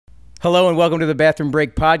Hello and welcome to the Bathroom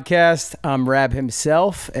Break Podcast. I'm Rab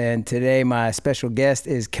himself, and today my special guest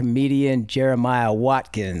is comedian Jeremiah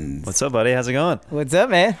Watkins. What's up, buddy? How's it going? What's up,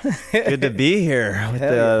 man? Good to be here with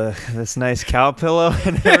this nice cow pillow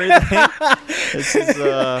and everything.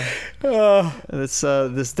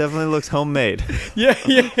 This definitely looks homemade. Yeah.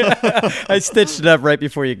 I stitched it up right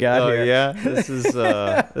before you got here. Oh yeah, this is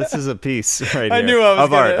a piece right here. I knew I was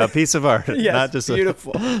of art, a piece of art. Yes, not just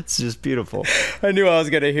beautiful. It's just beautiful. I knew I was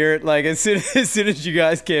gonna hear it. Like as soon as you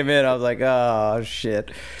guys came in, I was like, oh shit.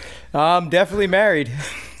 I'm definitely married.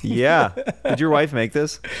 Yeah. Did your wife make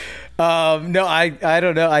this? No, I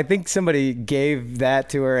don't know. I think somebody gave that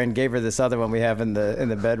to her and gave her this other one we have in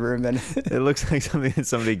the bedroom, and it looks like something that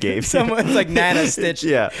somebody gave. Someone's like Nana stitched.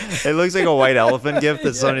 Yeah, it looks like a white elephant gift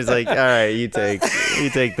that somebody's like, all right, you take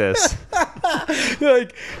this.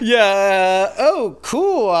 Like, oh,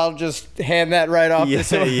 cool. I'll just hand that right off. Yeah,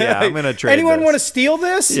 to yeah. I'm gonna trade. Anyone want to steal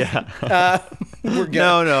this? Yeah. We're good.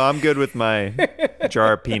 No, I'm good with my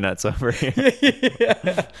jar of peanuts over here.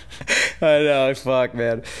 Yeah. I know. Fuck,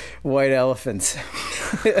 man. White elephants.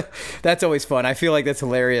 That's always fun. I feel like that's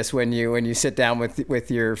hilarious when you sit down with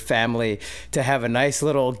your family to have a nice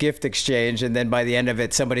little gift exchange, and then by the end of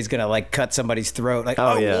it, somebody's gonna like cut somebody's throat. Like,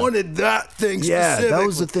 I wanted that thing. Yeah, that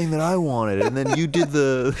was the thing that I wanted, and then you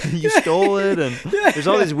stole it, and there's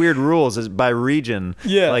all these weird rules by region.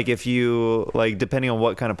 Yeah. Like if you depending on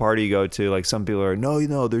what kind of party you go to, like some people are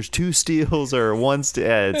no, there's 2 steals or 1 steal.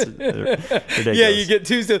 Yeah, it's ridiculous. Yeah, you get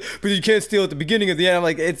 2 steals, but you can't steal at the beginning of the end. I'm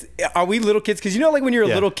like, are we little kids? Because like when you're a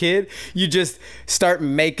little kid, you just start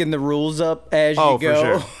making the rules up as you go.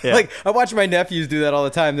 For sure. Yeah. Like I watch my nephews do that all the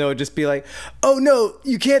time. They'll just be like, oh no,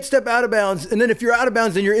 you can't step out of bounds, and then if you're out of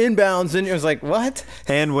bounds, then you're in bounds, and it was like, what?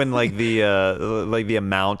 And when the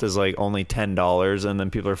amount is like only $10, and then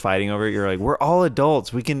people are fighting over it, you're like, we're all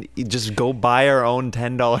adults. We can just go buy our own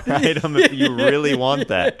 $10 item if you really want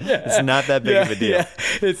that. It's not that big of a deal.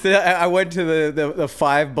 Yeah. I went to the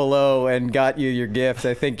Five Below and got you your gift.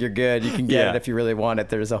 I think you're good. You can get it if you really want it.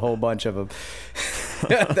 There's a whole bunch of them.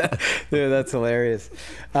 Dude, that's hilarious.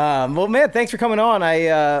 Well, man, thanks for coming on.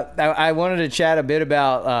 I wanted to chat a bit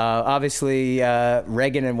about obviously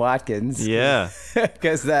Reagan and Watkins. Yeah,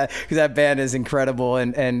 because that band is incredible,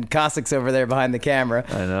 and Cossack's over there behind the camera.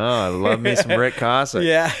 I know. I love me some Rick Cossack.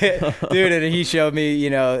 Yeah, dude, and he showed me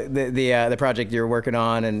the project you're working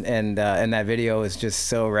on, and that video is just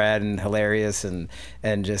so rad and hilarious, and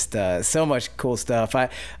just so much cool stuff.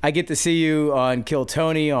 I get to see you on Kill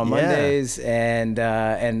Tony on Mondays, and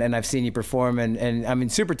I've seen you perform, and I mean,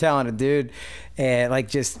 super talented dude, and like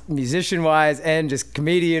just musician wise, and just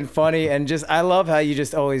comedian, funny, and just I love how you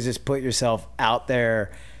just always just put yourself out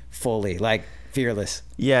there fully, like fearless.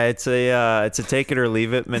 Yeah, it's a take it or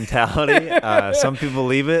leave it mentality. Some people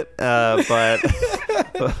leave it, but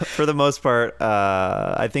for the most part,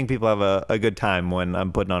 I think people have a good time when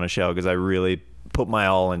I'm putting on a show, because I really put my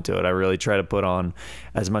all into it. I really try to put on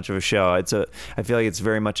as much of a show. I feel like it's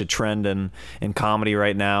very much a trend in comedy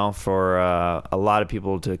right now for a lot of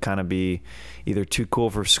people to kind of be either too cool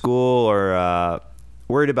for school or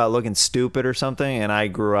worried about looking stupid or something. And I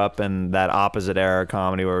grew up in that opposite era of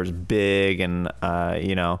comedy where it was big, and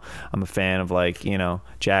I'm a fan of like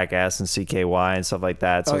Jackass and CKY and stuff like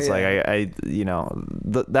that. So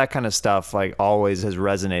that kind of stuff like always has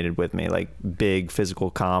resonated with me, like big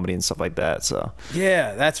physical comedy and stuff like that. So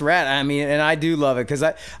yeah, that's rad. I mean, and I do love it, because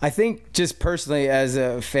I think just personally as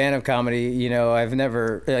a fan of comedy, I've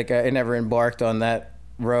never I never embarked on that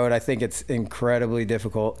road. I think it's incredibly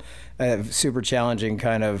difficult, super challenging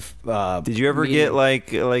kind of. Did you ever get like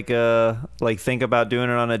think about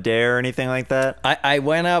doing it on a dare or anything like that? I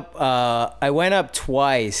went up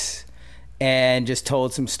twice and just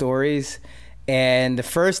told some stories, and the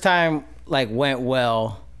first time went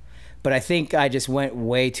well, but I think I just went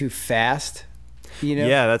way too fast.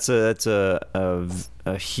 Yeah, that's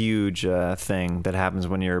a huge thing that happens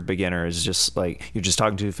when you're a beginner, is just like you're just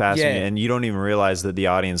talking too fast, and you don't even realize that the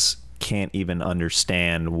audience can't even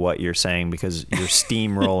understand what you're saying because you're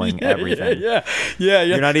steamrolling everything. Yeah.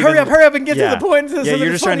 You're not even hurry up and get to the point. Yeah,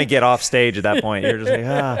 you're just trying to get off stage at that point. You're just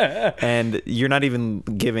like and you're not even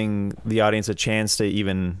giving the audience a chance to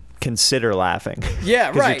even consider laughing. Yeah,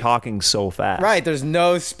 right. Because you're talking so fast. Right. There's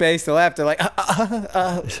no space to laugh. They're like,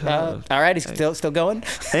 all right, he's still going.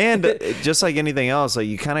 And just like anything else, like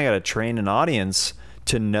you kind of got to train an audience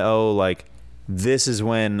to know, like, this is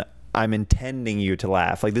when I'm intending you to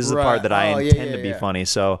laugh. Like, this is the part that I intend to be funny.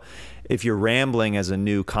 So if you're rambling as a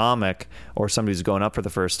new comic or somebody who's going up for the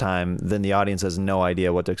first time, then the audience has no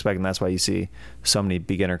idea what to expect, and that's why you see so many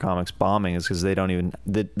beginner comics bombing, is because they don't even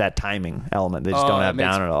that timing element they just don't have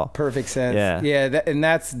down at all. Perfect sense. Yeah, and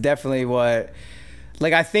that's definitely what.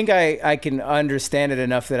 Like, I think I can understand it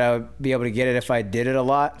enough that I would be able to get it if I did it a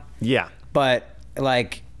lot. Yeah. But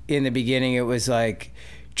like in the beginning, it was like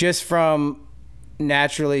just from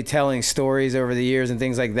naturally telling stories over the years and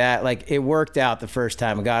things like that. Like, it worked out the first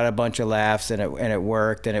time. I got a bunch of laughs, and it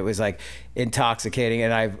worked, and it was like intoxicating.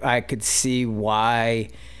 And I could see why,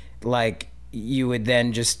 like, you would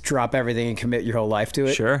then just drop everything and commit your whole life to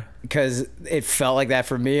it. Sure. Because it felt like that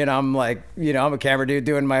for me, and I'm like, I'm a camera dude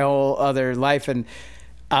doing my whole other life, and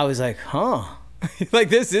I was like, huh. Like,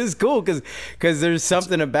 this is cool because there's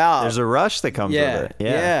something about. There's a rush that comes with it.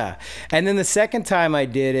 Yeah. And then the second time I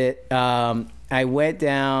did it, I went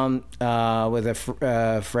down with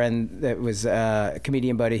a friend that was a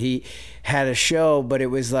comedian buddy. He had a show, but it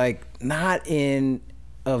was like not in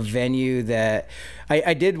a venue that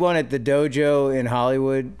I did one at the Dojo in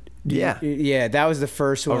Hollywood. Yeah, that was the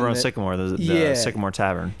first one. Over on Sycamore, the Sycamore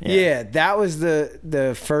Tavern. Yeah, that was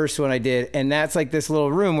the first one I did, and that's like this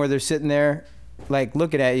little room where they're sitting there, like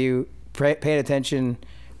looking at you, paying attention,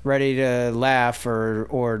 ready to laugh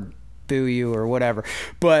or boo you or whatever.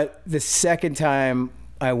 But the second time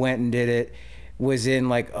I went and did it was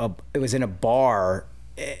in a bar,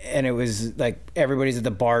 and it was like everybody's at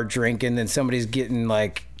the bar drinking, and somebody's getting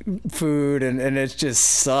like food, and it just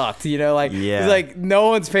sucked, it's like no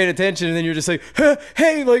one's paying attention, and then you're just like,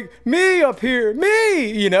 hey, like me up here,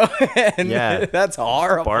 me, and that's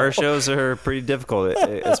horrible. Bar shows are pretty difficult,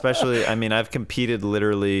 especially, I mean, I've competed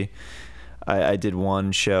literally. I did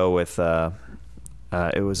one show with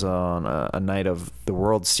it was on a night of the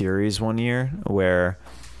World Series one year, where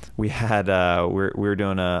we had we were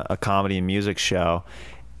doing a comedy and music show,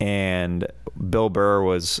 and Bill Burr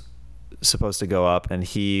was supposed to go up, and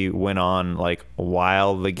he went on like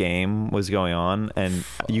while the game was going on, and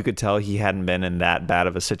you could tell he hadn't been in that bad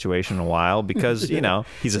of a situation in a while, because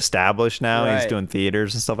he's established now. Right. He's doing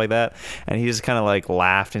theaters and stuff like that, and he just kind of like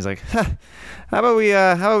laughed. He's like, how about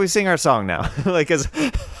we sing our song now? Like, because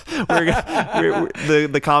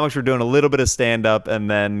the comics were doing a little bit of stand up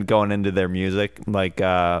and then going into their music, like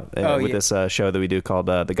with this show that we do called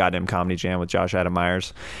the Goddamn Comedy Jam with Josh Adam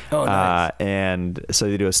Myers. Oh, nice. And so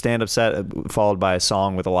they do a stand up set followed by a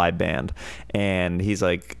song with a live band, and he's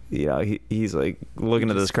like, he's like looking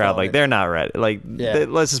at this crowd like they're not ready, like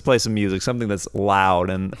let's just play some music, something that's loud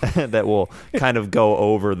and that will kind of go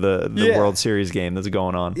over the World Series game that's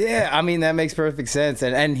going on. I mean, that makes perfect sense,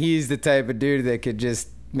 and he's the type of dude that could just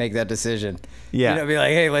make that decision. Be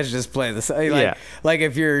like, hey, let's just play this. Like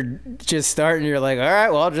if you're just starting, you're like, all right,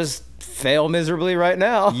 well, I'll just fail miserably right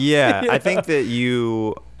now. I think that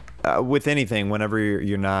you with anything, whenever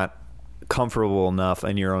you're not comfortable enough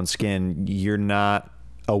in your own skin, you're not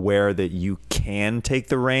aware that you can take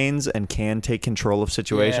the reins and can take control of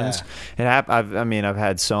situations. I've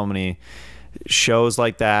had so many shows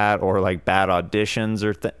like that, or like bad auditions,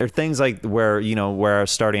 or things like where I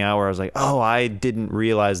was starting out, where I was like, oh, I didn't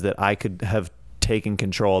realize that I could have taken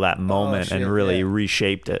control of that moment and really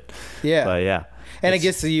reshaped it. And I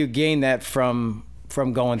guess you gain that from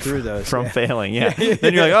going through those, from failing.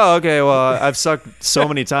 Then you're like, oh, okay, well, I've sucked so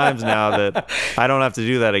many times now that I don't have to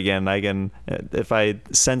do that again. I can, if I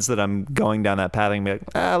sense that I'm going down that path, I can be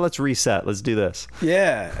like, let's reset, let's do this.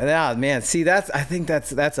 Man, see, I think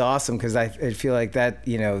that's awesome, because I feel like that,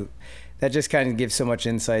 that just kind of gives so much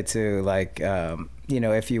insight to, like,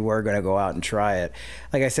 if you were going to go out and try it.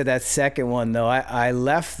 Like I said, that second one though, I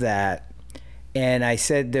left that, and I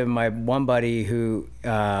said to my one buddy who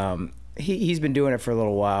he's been doing it for a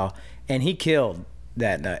little while, and he killed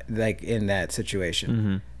that night, like in that situation.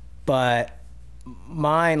 Mm-hmm. But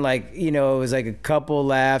mine, like, it was like a couple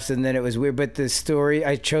laughs, and then it was weird. But the story,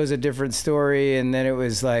 I chose a different story, and then it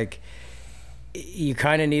was like you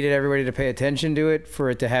kind of needed everybody to pay attention to it for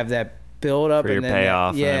it to have that build up, for your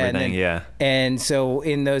payoff and everything. And so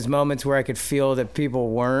in those moments where I could feel that people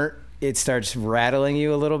weren't, it starts rattling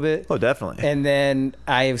you a little bit. Oh, definitely. And then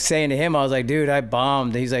I was saying to him, I was like, dude, I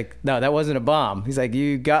bombed. He's like, no, that wasn't a bomb. He's like,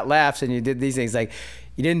 you got laughs and you did these things. Like,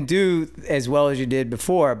 you didn't do as well as you did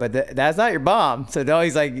before, but that's not your bomb. So no,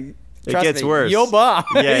 he's like, trust it gets me, worse. You'll bomb.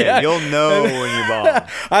 You'll know when you bomb.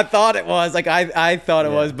 I thought it was. Like, I thought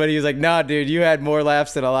it was, but he was like, nah, dude, you had more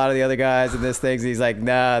laughs than a lot of the other guys in this thing. He's like,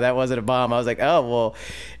 nah, that wasn't a bomb. I was like, oh, well,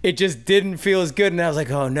 it just didn't feel as good. And I was like,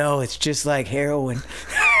 oh, no, it's just like heroin.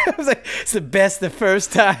 I was like, it's the best the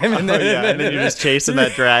first time, and then you're just chasing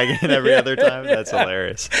that dragon every other time. That's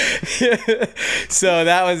hilarious. So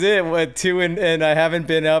that was it. Went 2 and I haven't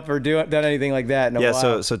been up or done anything like that in a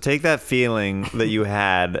while. So take that feeling that you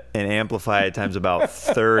had and amplify it times about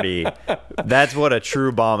 30. That's what a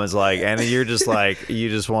true bomb is like, and you're just like, you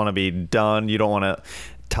just want to be done. You don't want to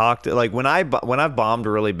talk to, like, when I've bombed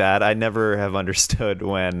really bad, I never have understood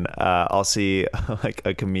when I'll see like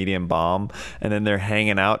a comedian bomb and then they're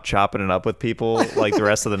hanging out chopping it up with people like the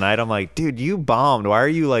rest of the night. I'm like, dude, you bombed. Why are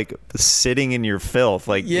you like sitting in your filth?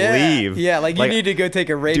 Like, leave. Yeah, like you need to go take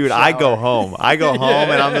a rape dude, shower. I go home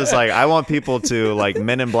and I'm just like, I want people to, like,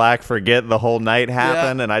 Men in Black, forget the whole night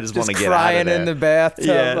happened, and I just want to get out of there. Crying in the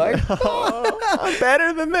bathtub, like, I'm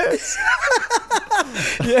better than this.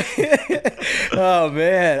 Oh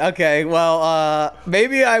man. Okay. Well,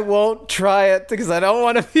 maybe I won't try it because I don't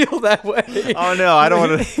want to feel that way. Oh no, I don't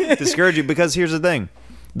want to discourage you, because here's the thing.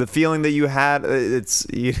 The feeling that you had, it's,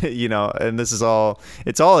 you know, and this is all,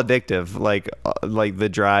 it's all addictive, like the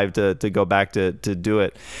drive to go back to do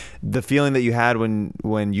it. The feeling that you had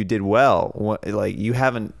when you did well, like you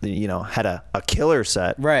haven't, you know, had a killer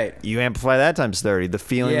set. Right. You amplify that times 30. The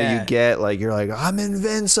feeling that you get, like, you're like, I'm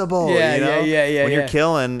invincible. Yeah, you know? yeah. When you're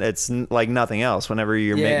killing, it's like nothing else. Whenever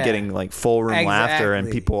you're getting like full room laughter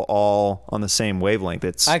and people all on the same wavelength,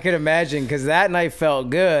 it's. I could imagine, because that night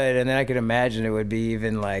felt good, and then I could imagine it would be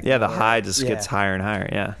even like. Yeah, the high just gets higher and higher.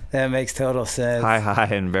 Yeah. That makes total sense. High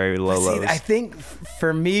and very low lows. I think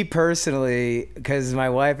for me personally, because my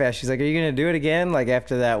wife asked, she's like, are you going to do it again? Like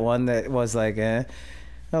after that one that was like, I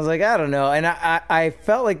was like, I don't know. And I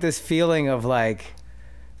felt like this feeling of like,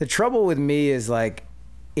 the trouble with me is like,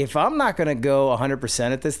 if I'm not going to go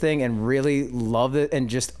 100% at this thing and really love it and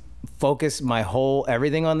just focus my whole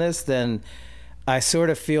everything on this, then I sort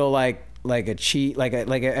of feel like a cheat,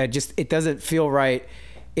 I just, it doesn't feel right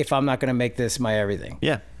if I'm not going to make this my everything.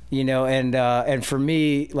 Yeah. You know, and for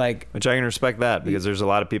me, like, which I can respect that, because there's a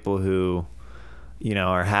lot of people who, you know,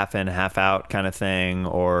 are half in, half out kind of thing,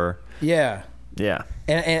 or yeah.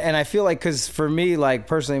 And I feel like, because for me, like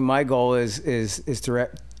personally, my goal is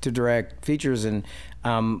to direct features, and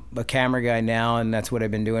I'm a camera guy now, and that's what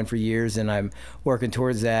I've been doing for years, and I'm working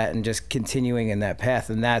towards that and just continuing in that path,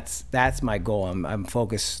 and that's my goal. I'm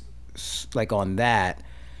focused like on that,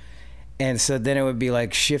 and so then it would be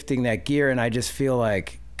like shifting that gear, and I just feel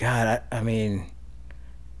like, God, I mean,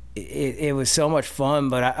 it was so much fun,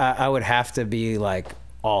 but I would have to be like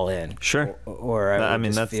all in. Sure. Or I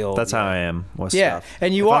mean, that's how I am with stuff.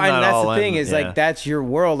 And you are, and that's the thing is like, that's your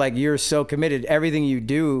world. Like, you're so committed. Everything you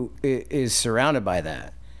do is surrounded by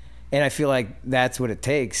that. And I feel like that's what it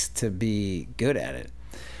takes to be good at it.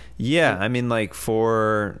 Yeah. I mean, like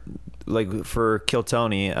for Kill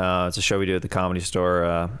Tony, it's a show we do at the Comedy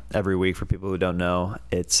Store every week. For people who don't know,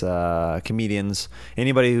 it's comedians.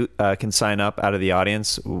 Anybody who can sign up out of the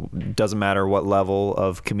audience. Doesn't matter what level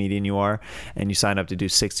of comedian you are, and you sign up to do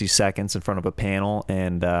 60 seconds in front of a panel.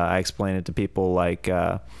 And I explain it to people like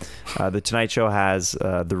the Tonight Show has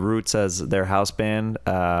the Roots as their house band.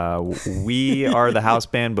 We are the house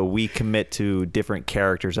band, but we commit to different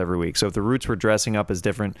characters every week. So if the Roots were dressing up as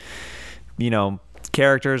different, you know,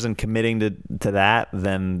 characters and committing to that,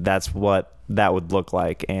 then that's what that would look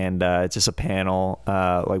like. And it's just a panel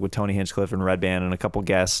like with Tony Hinchcliffe and Red Band and a couple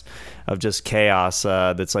guests of just chaos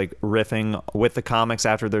that's like riffing with the comics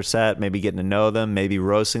after their set, maybe getting to know them, maybe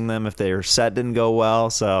roasting them if their set didn't go well.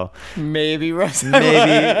 So maybe roasting,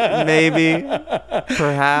 maybe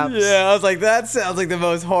perhaps. Yeah, I was like, that sounds like the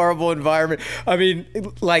most horrible environment. I mean,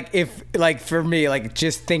 like, for me, like,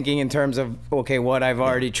 just thinking in terms of, okay, what I've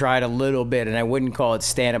already tried a little bit, and I wouldn't call it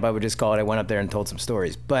stand-up, I would just call it, I went up there and told some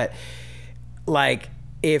stories. But like,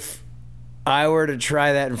 if I were to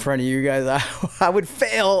try that in front of you guys, I would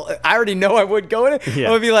fail. I already know I would go in it. Yeah.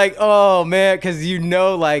 I would be like, oh man, because you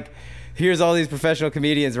know, like, here's all these professional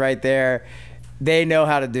comedians right there. They know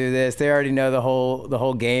how to do this. They already know the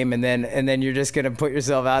whole game, and then you're just gonna put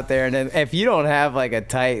yourself out there. And then if you don't have like a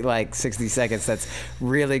tight like 60 seconds that's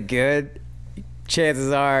really good,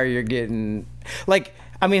 chances are you're getting like.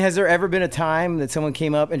 I mean, has there ever been a time that someone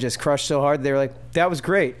came up and just crushed so hard they were like, that was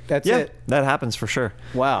great, that's it? That happens for sure.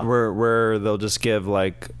 Wow. Where they'll just give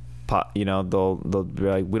like, you know, they'll be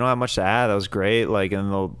like, we don't have much to add, that was great, like,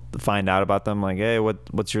 and they'll find out about them, like, hey,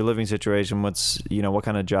 what's your living situation, what's, you know, what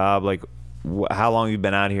kind of job, like, how long you've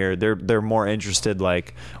been out here. They're more interested,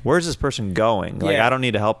 like, where's this person going? Like, I don't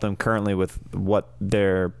need to help them currently with what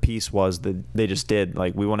their piece was that they just did.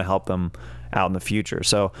 Like, we want to help them out in the future.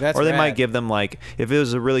 So, or they might give them, like, if it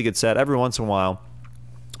was a really good set, every once in a while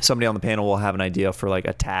somebody on the panel will have an idea for like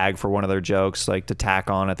a tag for one of their jokes, like to tack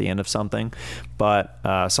on at the end of something. But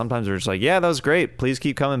sometimes they're just like, yeah, that was great. Please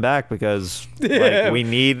keep coming back because like, we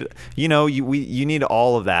need, you need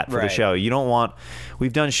all of that for the show. You don't want,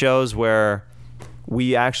 we've done shows where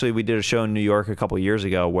we did a show in New York a couple years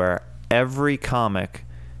ago where every comic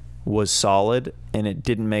was solid and it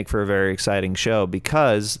didn't make for a very exciting show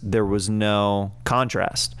because there was no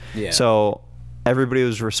contrast. Yeah. So everybody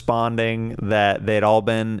was responding that they'd all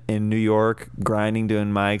been in New York grinding,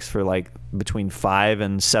 doing mics for like between 5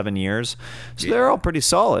 and 7 years. So they're all pretty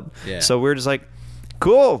solid. Yeah. So we're just like,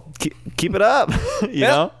 cool, keep it up. you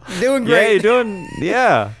know? Doing great. Yeah, you're doing,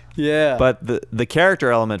 yeah. Yeah. But the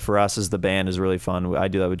character element for us as the band is really fun. I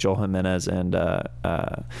do that with Joel Jimenez and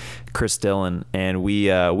Chris Dillon. And we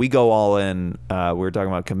go all in. We were talking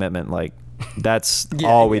about commitment, like, that's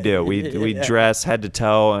all we do. We dress head to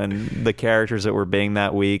toe and the characters that we're being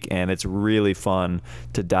that week, and it's really fun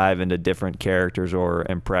to dive into different characters or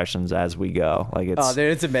impressions as we go. Like it's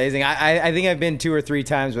dude, it's amazing. I think I've been 2 or 3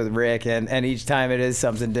 times with Rick, and each time it is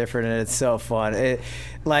something different, and it's so fun. It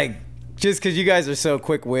like just because you guys are so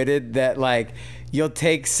quick-witted that like you'll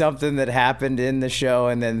take something that happened in the show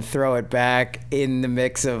and then throw it back in the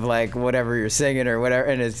mix of like whatever you're singing or whatever,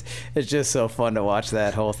 and it's just so fun to watch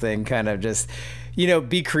that whole thing kind of just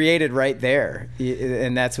be created right there,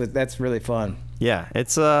 and that's really fun. Yeah,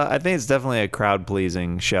 it's I think it's definitely a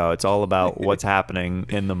crowd-pleasing show. It's all about what's happening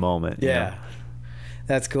in the moment. Yeah.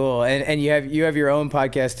 That's cool. And you have your own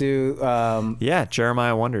podcast too. Yeah,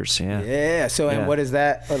 Jeremiah Wonders. Yeah. Yeah. So and what is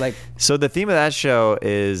that like? So the theme of that show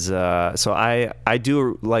is so I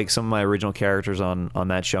do like some of my original characters on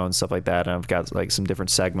that show and stuff like that, and I've got like some different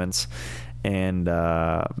segments. And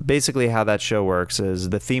basically how that show works is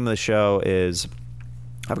the theme of the show is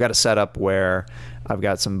I've got a setup where I've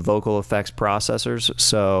got some vocal effects processors.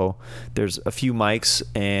 So there's a few mics,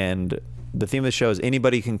 and the theme of the show is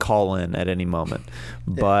anybody can call in at any moment,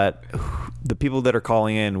 but the people that are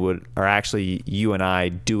calling in are actually you and I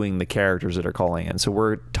doing the characters that are calling in. So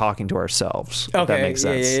we're talking to ourselves. Okay. If that makes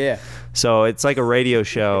sense. Yeah. So it's like a radio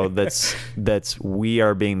show that's we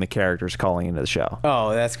are being the characters calling into the show.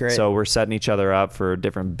 Oh, that's great. So we're setting each other up for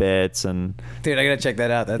different bits, and dude, I gotta check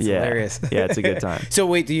that out. That's hilarious. Yeah, it's a good time. So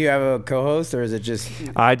wait, do you have a co-host or is it just?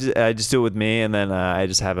 I just do it with me, and then I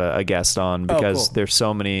just have a guest on because there's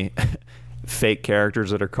so many fake characters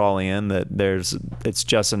that are calling in that it's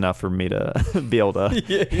just enough for me to be able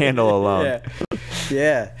to handle alone.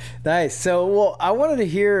 Yeah. Nice. So, well, I wanted to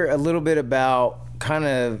hear a little bit about kind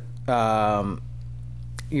of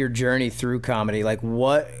your journey through comedy. Like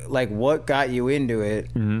what got you into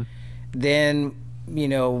it? Mm-hmm. Then,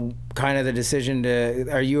 kind of the decision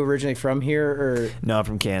are you originally from here or? No, I'm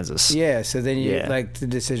from Kansas. Yeah. So then you like the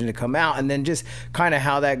decision to come out, and then just kind of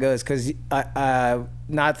how that goes. 'Cause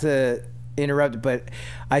not to interrupt, but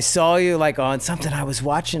I saw you like on something. I was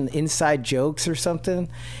watching Inside Jokes or something,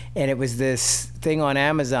 and it was this thing on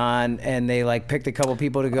Amazon, and they like picked a couple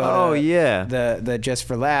people to go the Just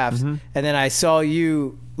for Laughs. Mm-hmm. And then I saw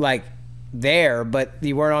you like there, but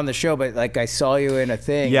you weren't on the show, but like I saw you in a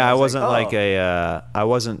thing. Yeah, I wasn't I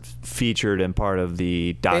wasn't featured in part of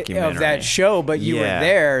the documentary of that show, but you were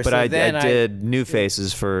there. But so I did New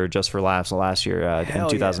Faces for Just for Laughs last year in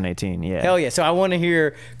 2018. Yeah. Hell yeah. So I want to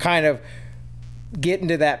hear kind of getting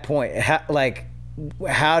to that point.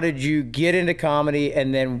 How did you get into comedy,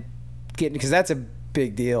 and then because that's a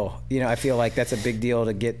big deal. I feel like that's a big deal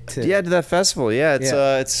to get to. Yeah, to that festival. Yeah,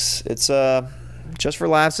 it's Just for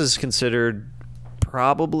Laughs is considered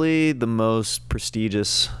probably the most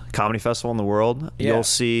prestigious comedy festival in the world. Yeah. You'll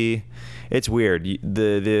see, it's weird.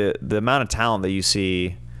 The amount of talent that you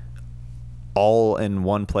see all in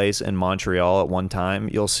one place in Montreal at one time.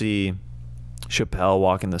 You'll see Chappelle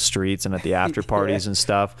walking the streets and at the after parties and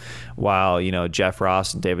stuff, while Jeff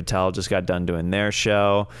Ross and David Tell just got done doing their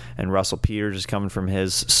show, and Russell Peters is coming from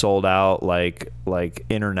his sold out like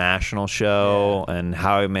international show, and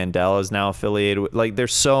Howie Mandel is now affiliated with, like,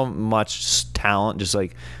 there's so much talent just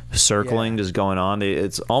like circling, just going on.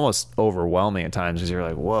 It's almost overwhelming at times because you're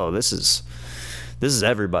like, whoa, this is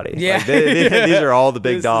everybody. Yeah, like, these are all the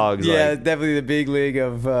big dogs. Yeah, definitely the big league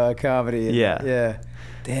of comedy. Yeah.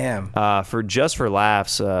 Damn. For Just for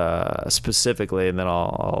Laughs specifically, and then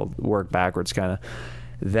I'll work backwards kind of.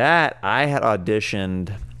 That I had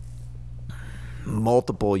auditioned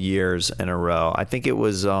multiple years in a row. I think it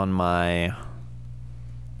was on my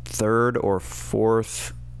third or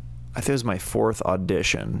fourth. I think it was my fourth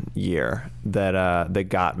audition year that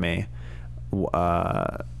got me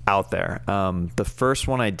out there. The first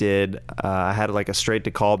one I did, I had like a straight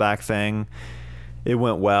to callback thing. It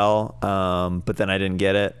went well, but then I didn't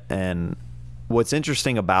get it, and what's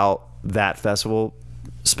interesting about that festival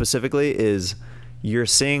specifically is you're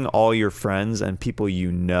seeing all your friends and people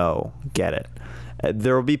you know get it.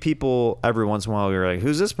 There will be people every once in a while you're like,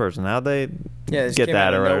 who's this person? How'd they get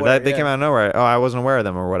that? Or whatever. They came out of nowhere. Oh, I wasn't aware of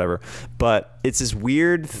them or whatever. But it's this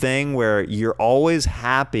weird thing where you're always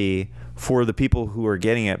happy for the people who are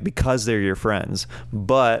getting it because they're your friends.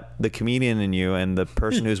 But the comedian in you and the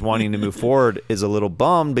person who's wanting to move forward is a little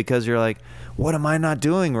bummed because you're like, what am I not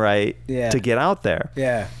doing right to get out there?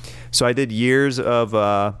 Yeah. So I did years of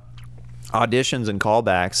auditions and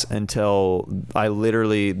callbacks until I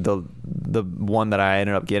literally the one that I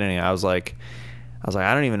ended up getting, I was like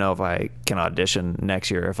I don't even know if I can audition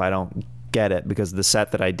next year if I don't get it, because the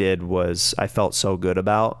set that I did was I felt so good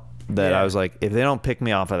about that. I was like, if they don't pick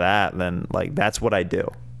me off of that, then like that's what I do.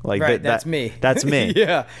 Like right, that's me. That's me.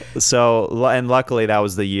 Yeah. So, and luckily that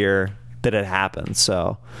was the year that it happened.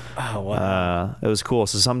 So it was cool.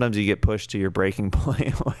 So sometimes you get pushed to your breaking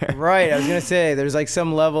point. Right. I was gonna say there's like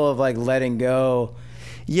some level of like letting go.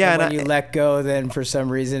 Yeah. And when you let go, then for some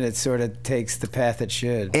reason it sort of takes the path it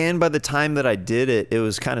should. And by the time that I did it, it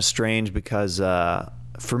was kind of strange because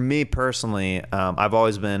for me personally, I've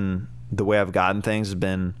always been, the way I've gotten things has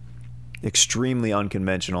been extremely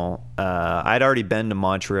unconventional. I'd already been to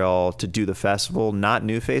Montreal to do the festival, not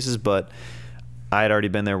New Faces, but I had already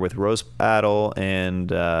been there with Roast Battle and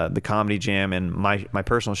the Comedy Jam and my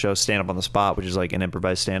personal show, Stand Up on the Spot, which is like an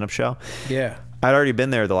improvised stand-up show. Yeah. I'd already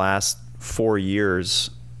been there the last 4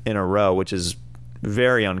 years in a row, which is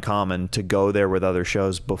very uncommon to go there with other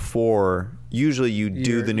shows before. Usually you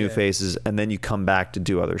do the New Faces and then you come back to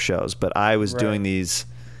do other shows. But I was doing these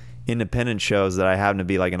independent shows that I happened to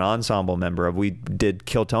be like an ensemble member of. We did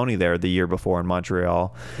Kill Tony there the year before in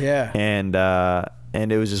Montreal. Yeah.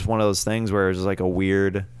 And it was just one of those things where it was like a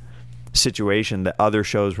weird situation that other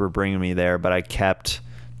shows were bringing me there, but I kept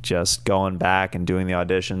just going back and doing the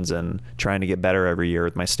auditions and trying to get better every year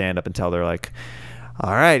with my stand-up until they're like,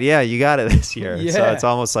 all right, yeah, you got it this year. Yeah. So it's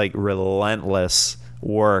almost like relentless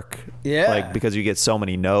work. Yeah. Like, because you get so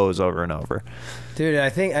many no's over and over. Dude, I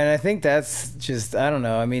think that's just, I don't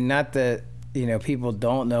know. I mean, not that, you know, people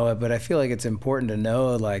don't know it, but I feel like it's important to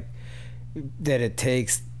know, like, that it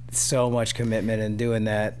takes so much commitment in doing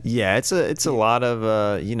that. Yeah, it's a lot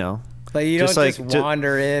of you know, like you don't just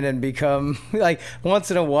wander in and become like,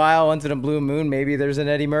 once in a while, once in a blue moon, maybe there's an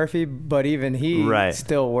Eddie Murphy, but even he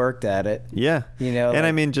still worked at it. Yeah, you know. And like,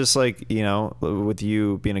 I mean, just like, you know, with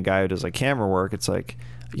you being a guy who does like camera work, it's like,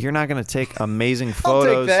 you're not going to take amazing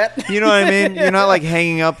photos. I'll take that. You know what I mean? You're not like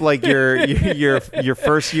hanging up like your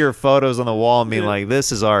first year photos on the wall and being like,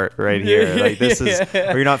 this is art right here. Like this is,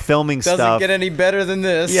 or you're not filming Doesn't stuff. get any better than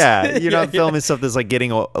this. Yeah, you're not filming stuff that's like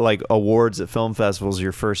getting like awards at film festivals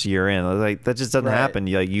your first year in. Like that just doesn't happen.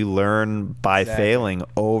 You learn by failing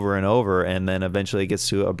over and over, and then eventually it gets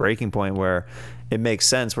to a breaking point where it makes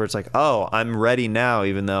sense, where it's like, oh, I'm ready now,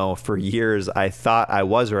 even though for years I thought I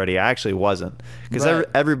was ready. I actually wasn't, because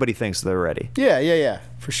everybody thinks they're ready. Yeah,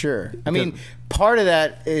 for sure. I mean, part of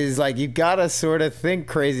that is like, you gotta sort of think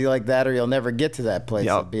crazy like that, or you'll never get to that place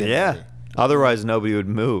of being ready. Otherwise, nobody would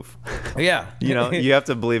move. Yeah. You know, you have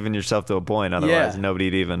to believe in yourself to a point. Otherwise,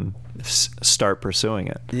 nobody'd even start pursuing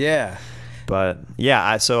it. Yeah. But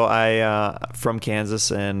yeah, so I from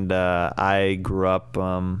Kansas, and I grew up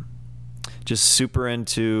just super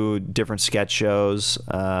into different sketch shows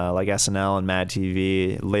like SNL and Mad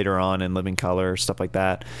TV, later on in Living Color, stuff like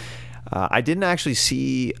that. I didn't actually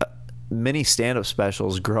see many stand-up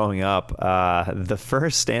specials growing up. The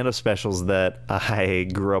first stand-up specials that I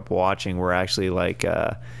grew up watching were actually like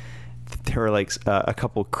there were like a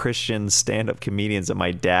couple Christian stand-up comedians that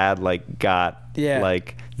my dad like got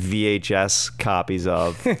like VHS copies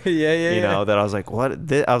of. You know, that I was like, what?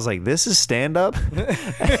 I was like, this is stand-up?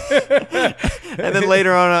 And then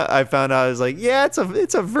later on I found out, I was like, yeah, it's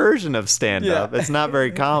a version of stand-up. It's not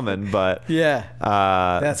very common, but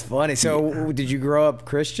that's funny. So did you grow up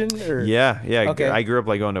Christian? Or? Yeah. Okay. I grew up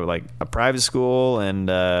like going to like a private school, and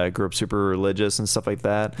grew up super religious and stuff like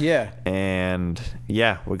that. Yeah. And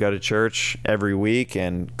we go to church every week,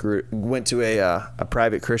 and went to a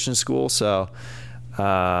private Christian school. So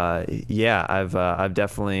I've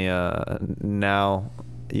definitely now,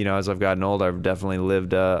 you know, as I've gotten older, I've definitely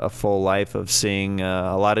lived a full life of seeing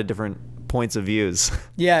a lot of different points of views.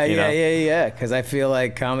 Yeah. Because I feel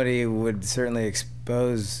like comedy would certainly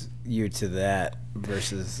expose you to that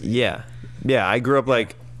versus. Yeah. I grew up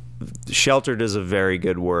like sheltered is a very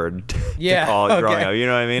good word Yeah, to call it growing okay. up. You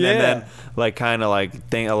know what I mean? Yeah. And then like kind of like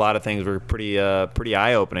a lot of things were pretty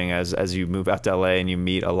eye opening as you move out to LA and you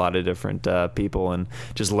meet a lot of different people and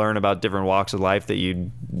just learn about different walks of life that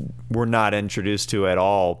you were not introduced to at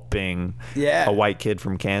all, being Yeah. a white kid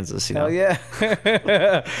from Kansas. You know? Hell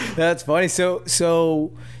yeah. That's funny.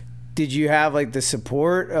 So did you have like the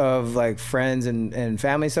support of like friends and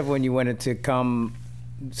family and stuff when you wanted to come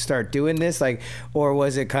start doing this? Like, or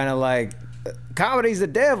was it kind of like, comedy's the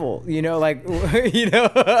devil, you know, like, you know,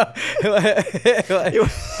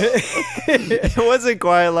 It wasn't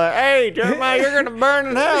quite like, hey, Jeremiah, you're gonna burn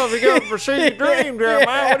in hell if you go pursue your dream,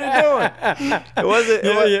 Jeremiah. What are you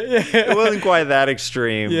doing? It wasn't quite that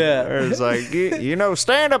extreme. Yeah. It was like, you know,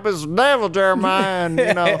 stand up is the devil, Jeremiah, and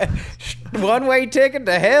you know, one-way ticket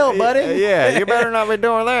to hell, buddy. yeah, you better not be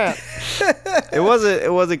doing that. It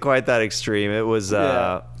wasn't quite that extreme. It was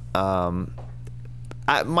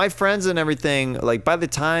my friends and everything, like by the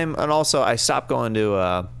time, and also I stopped going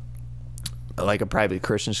to like a private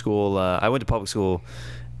Christian school. I went to public school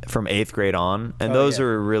from 8th grade on, and those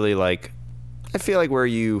are really like, I feel like where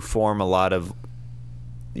you form a lot of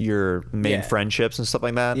your main friendships and stuff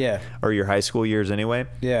like that. Yeah. Or your high school years anyway.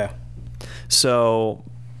 Yeah. So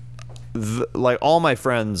like all my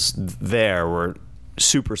friends there were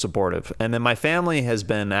super supportive, and then my family has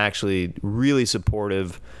been actually really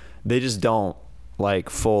supportive. They just don't like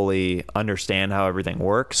fully understand how everything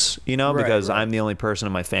works, you know, because I'm the only person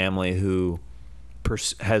in my family who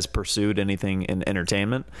has pursued anything in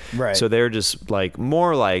entertainment. Right. So they're just like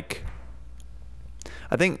more like,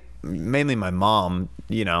 I think mainly my mom,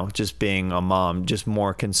 you know, just being a mom, just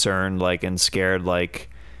more concerned like and scared like,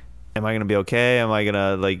 am I gonna be okay? Am I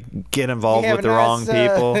gonna like get involved with the wrong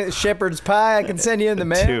people? Shepherd's pie, I can send you in the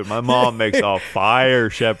mail. Dude, my mom makes a fire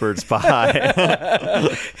shepherd's pie.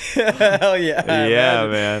 Hell yeah. Yeah,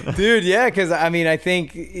 man. Dude, yeah, because I mean, I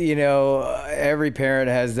think, you know, every parent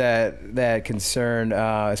has that concern,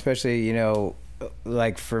 especially, you know,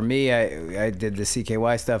 like for me, I did the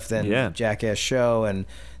CKY stuff, then the Jackass show and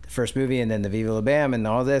the first movie, and then the Viva La Bam and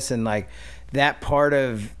all this, and like that part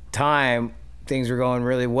of time, things were going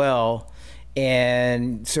really well,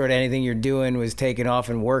 and sort of anything you're doing was taking off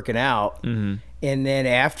and working out. Mm-hmm. And then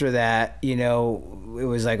after that, you know, it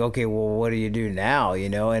was like, okay, well, what do you do now? You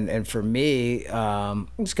know, and for me, I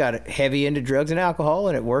just got heavy into drugs and alcohol,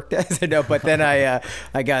 and it worked as I know. But then I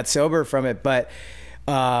got sober from it. But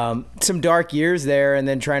some dark years there, and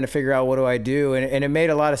then trying to figure out what do I do, and it made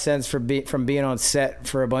a lot of sense from being on set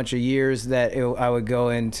for a bunch of years that I would go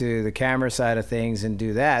into the camera side of things and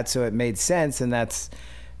do that. So it made sense, and that's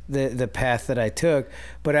the path that I took.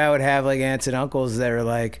 But I would have like aunts and uncles that are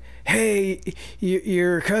like, hey,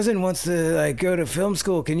 your cousin wants to like go to film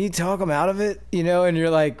school, can you talk him out of it, you know? And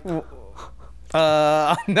you're like, no.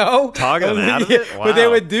 Talk them out of it? Wow. But they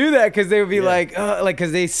would do that because they would be like,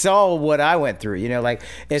 because they saw what I went through, you know, like.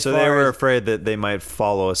 So they were afraid that they might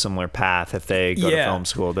follow a similar path if they go to film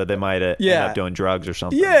school, that they might end up doing drugs or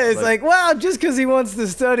something. Yeah, it's like, well, just because he wants to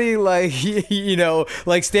study, like, you know,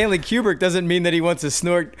 like Stanley Kubrick doesn't mean that he wants to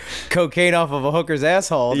snort cocaine off of a hooker's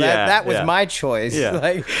asshole. That was my choice. Yeah.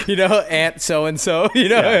 Like, you know, Aunt so-and-so, you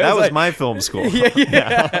know. Yeah, that was like, my film school.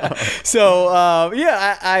 Yeah. So,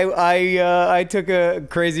 I took a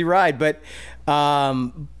crazy ride, but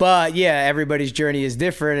yeah, everybody's journey is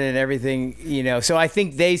different and everything, you know. So I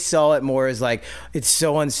think they saw it more as like, it's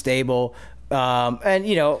so unstable. And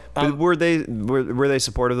you know, but were they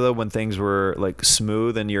supportive though when things were like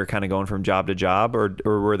smooth and you're kind of going from job to job, or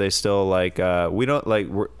were they still like,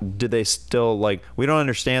 did they still like, we don't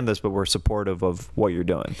understand this, but we're supportive of what you're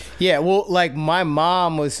doing? Yeah, well, like my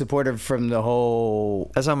mom was supportive from the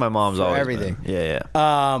whole. That's how my mom's always everything. Been.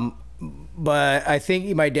 Yeah. But I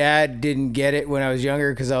think my dad didn't get it when I was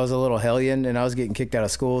younger because I was a little hellion and I was getting kicked out of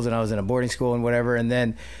schools and I was in a boarding school and whatever. And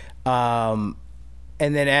then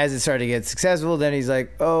as it started to get successful, then he's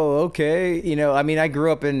like, oh, okay. You know, I mean, I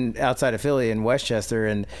grew up outside of Philly in Westchester,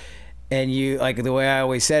 and you, like, the way I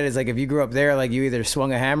always said is like, if you grew up there, like you either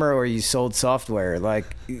swung a hammer or you sold software.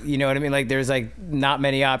 Like, you know what I mean? Like there's like not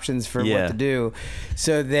many options for what to do.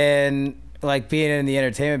 So then, like, being in the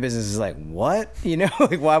entertainment business is like, what? You know,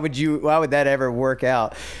 like, why would that ever work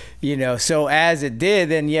out? You know, so as it did,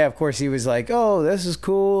 then yeah, of course he was like, oh, this is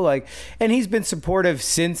cool. Like, and he's been supportive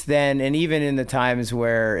since then. And even in the times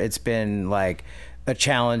where it's been like a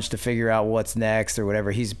challenge to figure out what's next or whatever,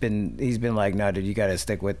 he's been like, no, dude, you got to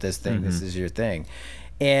stick with this thing. Mm-hmm. This is your thing.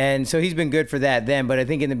 And so he's been good for that then. But I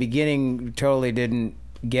think in the beginning, totally didn't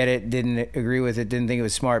get it, didn't agree with it, didn't think it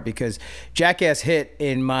was smart, because Jackass hit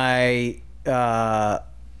in my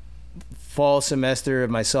fall semester of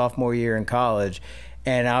my sophomore year in college,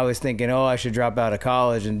 and I was thinking, oh, I should drop out of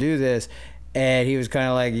college and do this. And he was kind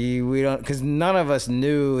of like, we don't, because none of us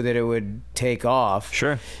knew that it would take off.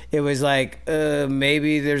 Sure. It was like,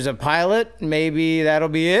 maybe there's a pilot, maybe that'll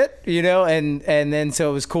be it, you know? And then so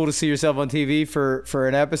it was cool to see yourself on TV for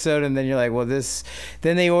an episode. And then you're like, well,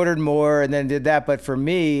 then they ordered more and then did that. But for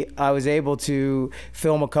me, I was able to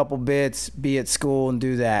film a couple bits, be at school and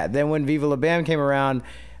do that. Then when Viva La Bam came around,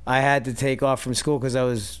 I had to take off from school because I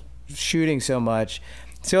was shooting so much.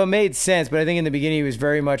 So it made sense. But I think in the beginning, it was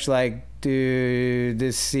very much like, dude,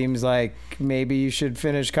 this seems like maybe you should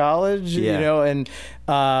finish college, you know, and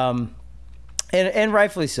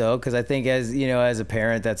rightfully so, because I think as you know, as a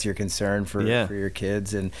parent, that's your concern for your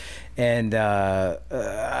kids, and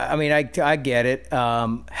I mean, I get it.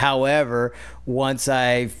 However, once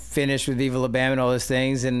I finished with Viva La Bam and all those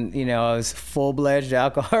things, and you know, I was full-blown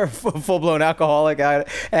alcoholic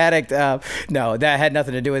addict. No, that had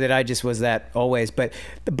nothing to do with it. I just was that always. But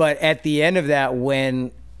at the end of that,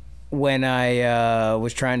 when I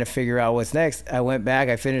was trying to figure out what's next, I went back.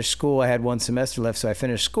 I finished school. I had one semester left, so I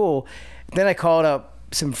finished school. Then I called up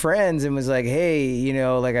some friends and was like, hey, you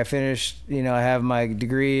know, like I finished, you know, I have my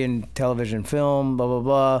degree in television film, blah, blah,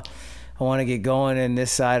 blah. I want to get going in this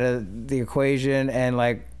side of the equation. And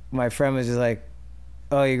like my friend was just like,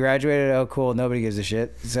 oh, you graduated? Oh, cool. Nobody gives a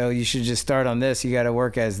shit. So you should just start on this. You got to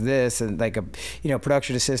work as this and like a, you know,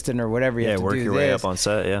 production assistant or whatever. You have to work do your way up on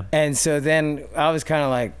set. Yeah. And so then I was kind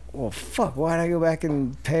of like, well, fuck, why'd I go back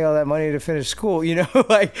and pay all that money to finish school? You know,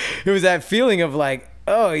 like it was that feeling of like,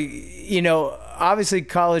 oh, you know, obviously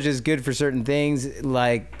college is good for certain things.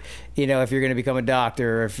 Like, you know, if you're going to become a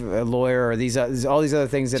doctor or if a lawyer or all these other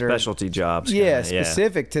things that specialty jobs. Yeah.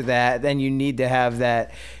 Specific to that, then you need to have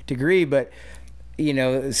that degree. But, you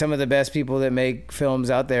know, some of the best people that make films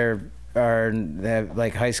out there have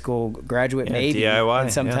like high school graduate, maybe DIY,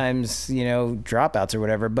 and sometimes you know, dropouts or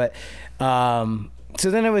whatever. But so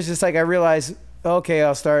then it was just like I realized, okay,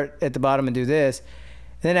 I'll start at the bottom and do this.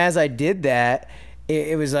 And then as I did that,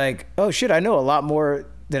 it was like, oh shit, I know a lot more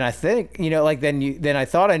than I think, you know, like than I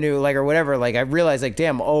thought I knew, like, or whatever. Like I realized, like,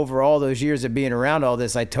 damn, over all those years of being around all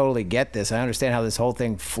this, I totally get this. I understand how this whole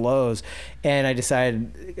thing flows. And I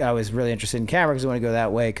decided I was really interested in camera because I want to go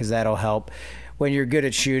that way because that'll help. When you're good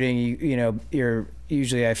at shooting, you know, you're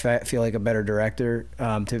usually, I feel like a better director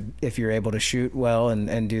if you're able to shoot well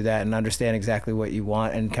and do that and understand exactly what you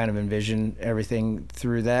want and kind of envision everything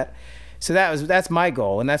through that. So that's my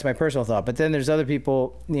goal and that's my personal thought. But then there's other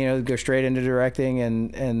people, you know, go straight into directing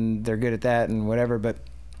and they're good at that and whatever. But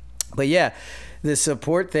yeah, the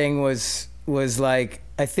support thing was like,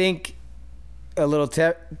 I think a little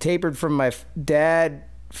tapered from my dad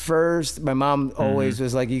first. My mom always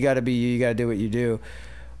was like, you got to be you got to do what you do.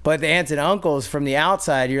 But the aunts and uncles from the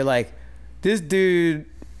outside, you're like, this dude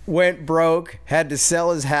went broke, had to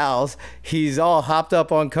sell his house. He's all hopped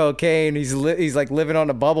up on cocaine. He's like living on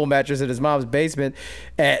a bubble mattress in his mom's basement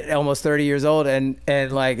at almost 30 years old. And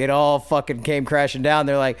like it all fucking came crashing down.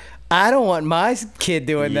 They're like, I don't want my kid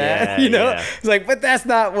doing that. You know, it's like, but that's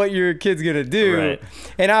not what your kid's going to do. Right.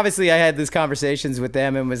 And obviously I had these conversations with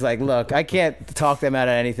them and was like, look, I can't talk them out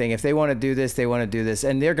of anything. If they want to do this, they want to do this.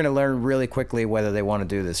 And they're going to learn really quickly whether they want to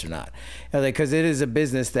do this or not. Because it is a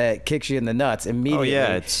business that kicks you in the nuts immediately. Oh,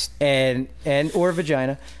 yeah. It's... And or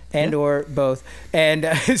vagina and or both. And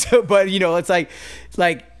so, but you know, it's like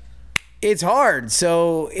it's hard.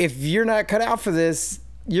 So if you're not cut out for this,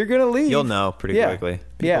 you're going to leave. You'll know pretty quickly.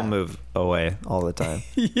 People move away all the time.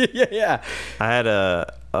 Yeah. I had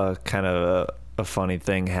a kind of a funny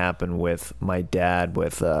thing happen with my dad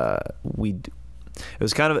with it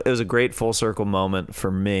was a great full circle moment for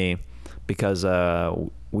me because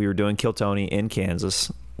we were doing Kill Tony in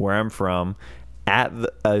Kansas, where I'm from, at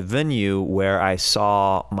a venue where I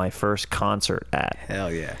saw my first concert at.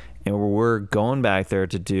 Hell yeah. And we're going back there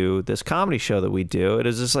to do this comedy show that we do. It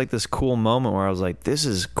is just like this cool moment where I was like, this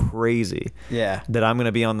is crazy. Yeah. That I'm going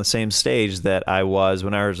to be on the same stage that I was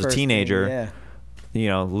when I was a teenager. Yeah. You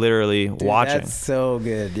know, literally watching. That's so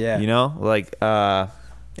good. Yeah. You know, like, and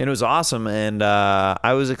it was awesome. And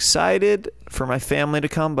I was excited for my family to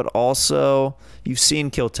come, but also you've seen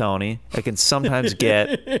Kill Tony. I can sometimes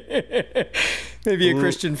get... Maybe a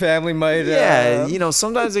Christian family might... Yeah, you know,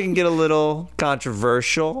 sometimes it can get a little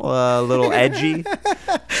controversial, a little edgy.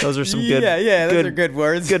 Those are some good... Yeah, those are good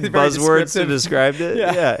words. Good buzzwords to describe it.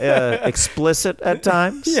 Yeah. Explicit at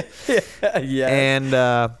times. Yeah.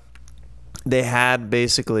 And they had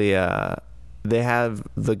basically... they have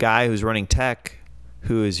the guy who's running tech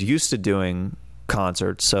who is used to doing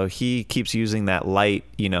concerts, so he keeps using that light,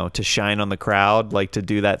 to shine on the crowd, like to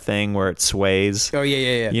do that thing where it sways. Oh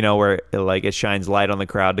yeah. Where it shines light on the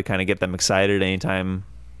crowd to kind of get them excited anytime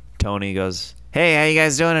Tony goes, "Hey, how you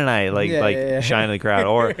guys doing tonight?" Shine on the crowd,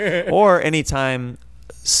 or anytime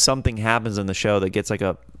something happens in the show that gets like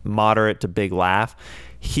a moderate to big laugh,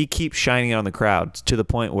 he keeps shining it on the crowd to the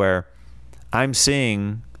point where I'm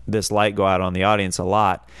seeing this light go out on the audience a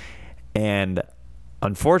lot. And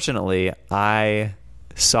unfortunately, I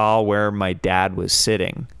saw where my dad was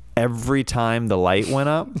sitting every time the light went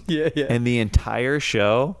up. Yeah. And the entire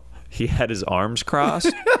show, he had his arms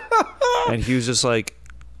crossed and he was just like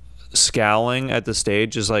scowling at the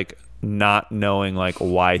stage, just like not knowing like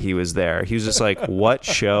why he was there. He was just like, what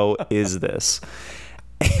show is this?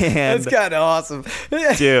 And that's kind of awesome.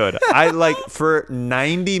 Dude, I for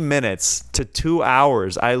 90 minutes to 2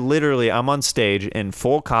 hours, I'm on stage in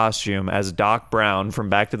full costume as Doc Brown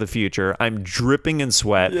from Back to the Future. I'm dripping in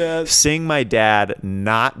sweat, seeing my dad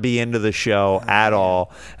not be into the show at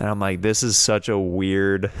all. And I'm like, this is such a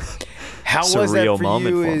weird, how surreal was that for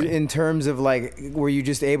moment you for me. in terms of like, were you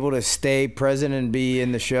just able to stay present and be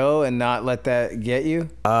in the show and not let that get you?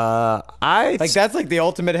 That's like the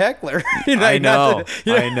ultimate heckler. I know.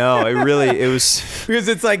 I know. It was because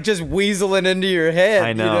it's like just weaseling into your head.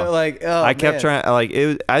 I know. I kept trying.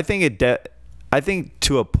 I think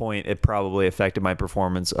to a point it probably affected my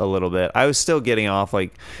performance a little bit. I was still getting off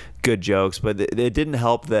like good jokes, but it didn't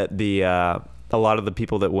help that a lot of the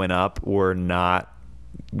people that went up were not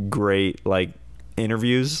great like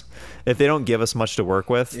interviews. If they don't give us much to work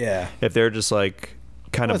with, if they're just like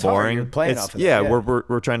kind of boring, you're playing off of that,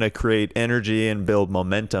 we're trying to create energy and build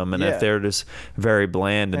momentum, and if they're just very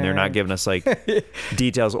bland and they're not giving us like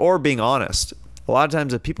details or being honest, a lot of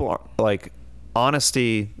times if people are like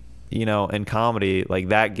honesty, in comedy, like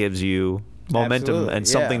that gives you momentum and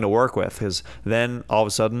something to work with, because then all of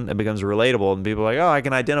a sudden it becomes relatable and people are like, oh, I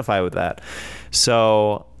can identify with that.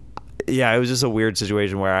 So yeah, it was just a weird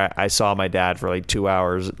situation where I saw my dad for like 2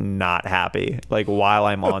 hours not happy, like while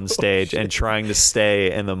I'm on stage and trying to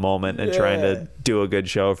stay in the moment and trying to do a good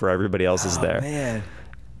show for everybody else is there. Man.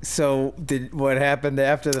 So what happened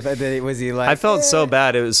after the fact that was he like? I felt so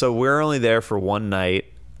bad. So we're only there for one night,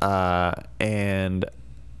 and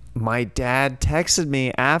my dad texted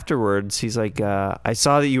me afterwards. He's like, I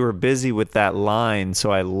saw that you were busy with that line,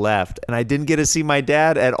 so I left. And I didn't get to see my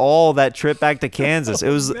dad at all that trip back to Kansas. It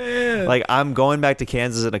was like, I'm going back to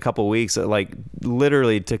Kansas in a couple weeks, like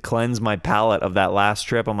literally to cleanse my palate of that last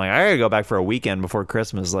trip. I'm like, I gotta go back for a weekend before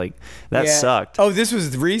Christmas. Like that sucked. Oh, this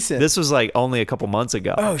was recent. This was like only a couple months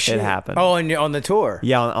ago. Oh, shit. It happened. Oh, and on the tour.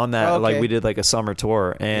 Yeah, on that, like we did like a summer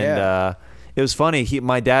tour, and it was funny.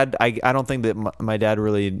 My dad, I don't think that my dad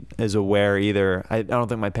really is aware either. I don't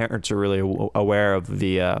think my parents are really aware of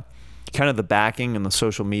the kind of the backing and the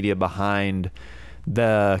social media behind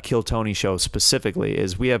the Kill Tony show specifically.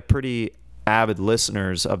 Is we have pretty avid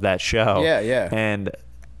listeners of that show. Yeah. And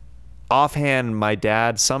offhand, my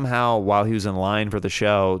dad somehow, while he was in line for the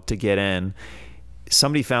show to get in,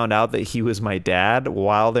 somebody found out that he was my dad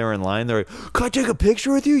while they were in line. They're like, "Can I take a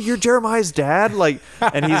picture with you? You're Jeremiah's dad?" Like,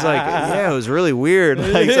 and he's like, "Yeah, it was really weird.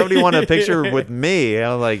 Like, somebody wanted a picture with me." And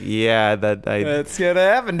I'm like, "Yeah, that's gonna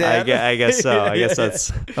happen, Dad." I guess so. I guess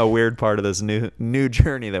that's a weird part of this new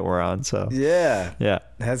journey that we're on. So yeah,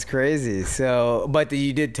 that's crazy. So, but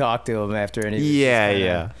you did talk to him after any?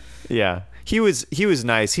 Yeah. He was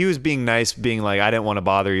nice. He was being nice, being like, I didn't want to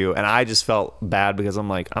bother you. And I just felt bad because I'm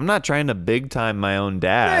like, I'm not trying to big time my own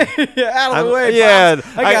dad. Out of the way. Yeah.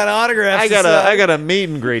 I got autographs. I got a meet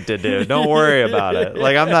and greet to do. Don't worry about it.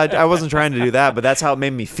 Like, I wasn't trying to do that, but that's how it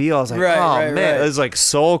made me feel. I was like, man, it was like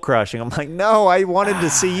soul crushing. I'm like, no, I wanted to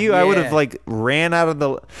see you. I would have like ran out of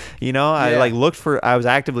the, I like I was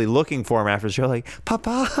actively looking for him after the show. Like,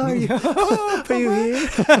 Papa, are you here?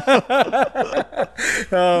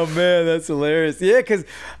 Oh man, that's hilarious. Yeah, because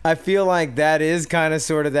I feel like that is kind of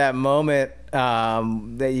sort of that moment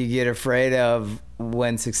that you get afraid of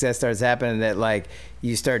when success starts happening, that like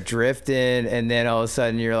you start drifting and then all of a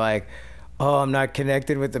sudden you're like, oh, I'm not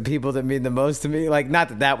connected with the people that mean the most to me. Like,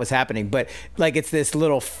 not that was happening, but like it's this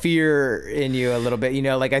little fear in you a little bit,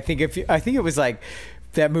 like I think it was like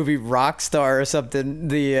that movie Rockstar or something,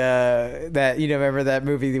 that remember that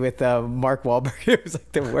movie with Mark Wahlberg? It was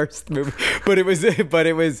like the worst movie, but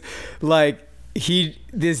it was like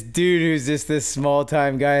this dude who's just this small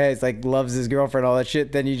time guy, is like loves his girlfriend, all that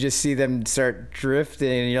shit. Then you just see them start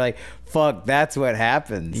drifting, and you're like, fuck, that's what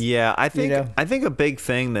happens. Yeah, I think a big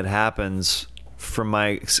thing that happens from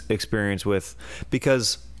my experience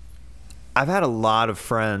because I've had a lot of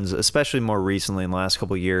friends, especially more recently in the last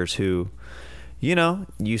couple of years, who you know,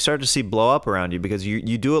 you start to see blow up around you because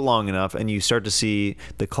you do it long enough and you start to see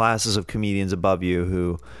the classes of comedians above you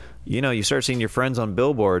who, you know, you start seeing your friends on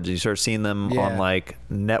billboards, you start seeing them on like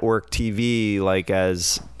network TV, like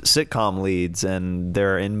as sitcom leads, and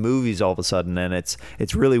they're in movies all of a sudden. And it's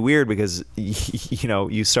really weird because, you know,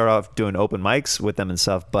 you start off doing open mics with them and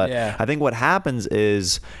stuff. But I think what happens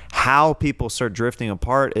is how people start drifting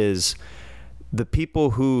apart is the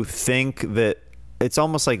people who think that it's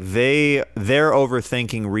almost like they're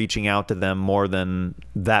overthinking reaching out to them more than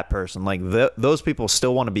that person. Like those people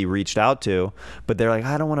still want to be reached out to, but they're like,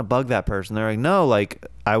 I don't want to bug that person. They're like, no, like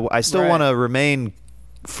I still want to remain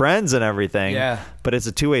friends and everything. Yeah. But it's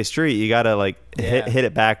a two-way street. You got to like hit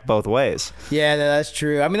it back both ways. Yeah, that's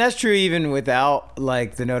true. I mean, that's true even without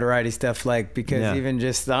like the notoriety stuff, like, because even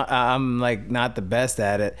just I'm like not the best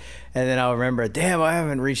at it. And then I'll remember, damn, I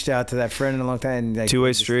haven't reached out to that friend in a long time. Like,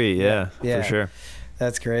 two-way street. Yeah, for sure.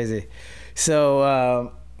 That's crazy.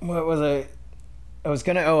 So what was I was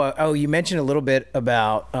gonna you mentioned a little bit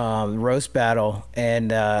about roast battle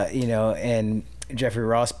and you know, and Jeffrey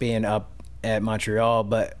Ross being up at Montreal,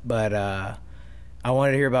 but I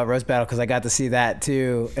wanted to hear about roast battle because I got to see that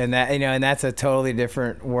too, and that, you know, and that's a totally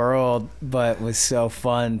different world, but was so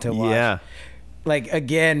fun to watch. Yeah. Like,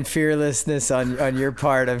 again, fearlessness on your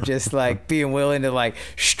part of just like being willing to like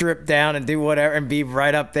strip down and do whatever and be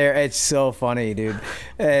right up there. It's so funny, dude.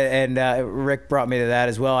 And Rick brought me to that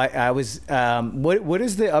as well. I was what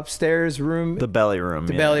is the upstairs room? The belly room.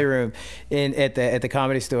 The belly room at the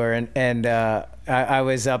Comedy Store, and I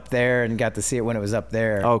was up there and got to see it when it was up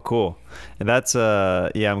there. Oh, cool. And that's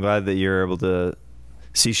I'm glad that you're able to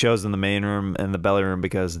see shows in the main room and the belly room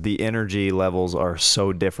because the energy levels are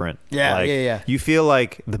so different. You feel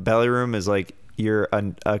like the belly room is like you're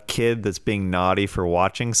a kid that's being naughty for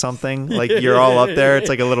watching something. Like you're all up there. It's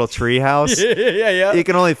like a little tree house. You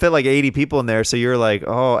can only fit like 80 people in there. So you're like,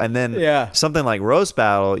 oh, and then something like roast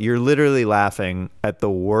battle, you're literally laughing at the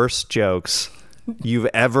worst jokes you've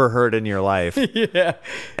ever heard in your life.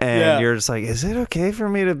 And you're just like, is it okay for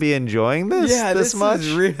me to be enjoying this this much?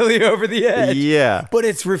 Is really over the edge. But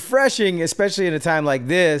it's refreshing, especially in a time like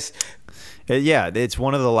this. It's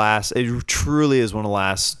one of the last, it truly is one of the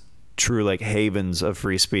last true like havens of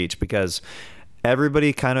free speech, because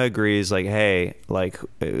everybody kind of agrees, like, hey, like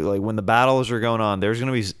when the battles are going on, there's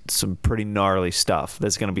going to be some pretty gnarly stuff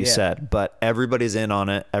that's going to be said, but everybody's in on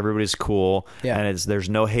it. Everybody's cool. And there's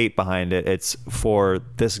no hate behind it. It's for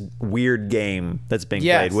this weird game that's being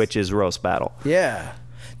played, which is roast battle. Dude,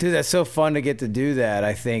 that's so fun to get to do that,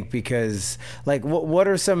 I think, because like, what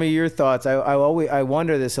are some of your thoughts? I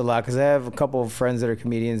wonder this a lot because I have a couple of friends that are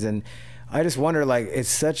comedians, and I just wonder, like, it's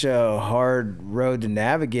such a hard road to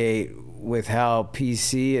navigate with how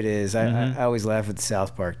PC it is. I always laugh at the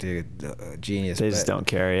South Park, dude. Genius. They just don't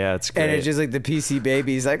care. Yeah, it's great. And it's just like the PC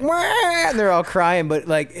babies, like, wah! And they're all crying. But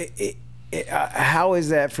like, how is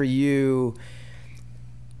that for you?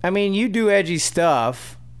 I mean, you do edgy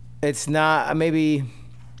stuff. It's not maybe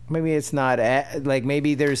it's not like,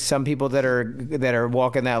 maybe there's some people that are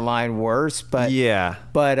walking that line worse, but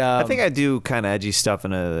I think I do kind of edgy stuff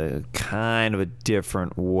in a kind of a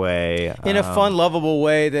different way, in a fun, lovable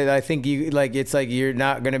way that I think you like. It's like you're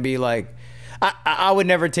not gonna be like, I would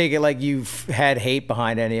never take it like you've had hate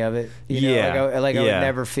behind any of it. You know? I would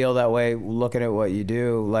never feel that way looking at what you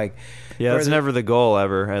do. Like, that's never the goal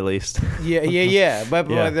ever, at least.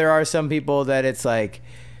 But there are some people that it's like,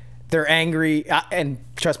 they're angry, and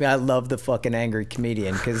trust me, I love the fucking angry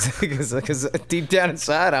comedian because deep down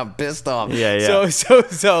inside I'm pissed off.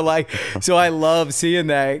 So I love seeing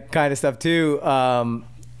that kind of stuff too.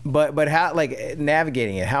 But how, like,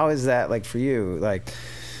 navigating it? How is that like for you? Like,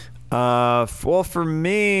 well, for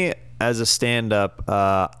me as a stand-up,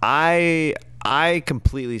 I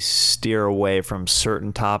completely steer away from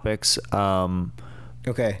certain topics.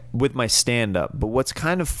 With my stand-up, but what's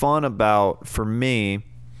kind of fun about, for me,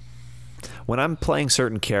 when I'm playing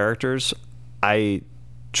certain characters, I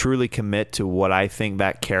truly commit to what I think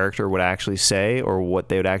that character would actually say or what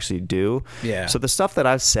they would actually do. So the stuff that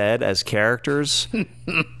I've said as characters,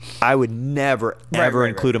 I would never, ever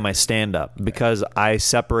include in my stand-up because I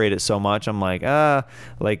separate it so much. I'm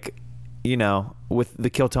like, you know, with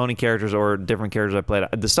the Kill Tony characters or different characters I played,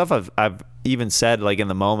 the stuff I've even said, like, in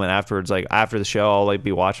the moment afterwards, like after the show, I'll like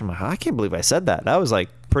be watching, I'm like, I can't believe I said that. That was like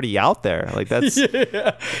pretty out there. Like, that's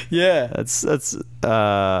that's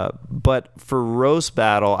but for roast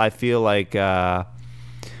battle, I feel like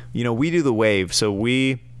you know, we do the wave, so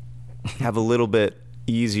we have a little bit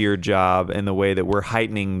easier job in the way that we're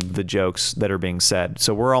heightening the jokes that are being said.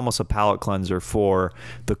 So we're almost a palate cleanser for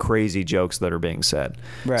the crazy jokes that are being said.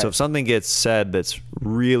 Right. So if something gets said that's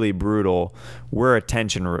really brutal, we're a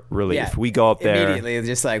tension relief. Yeah. We go up there immediately,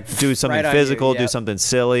 just like do something right on physical, you. do Yep. something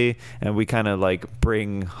silly, and we kind of like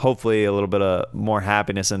bring hopefully a little bit of more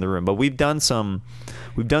happiness in the room. But we've done some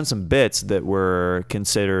bits that were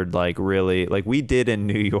considered like really, like we did in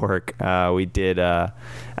New York. We did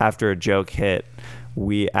after a joke hit,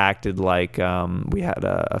 we acted like we had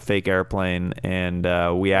a fake airplane, and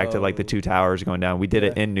we acted like the two towers going down. We did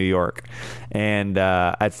it in New York, and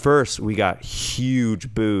at first we got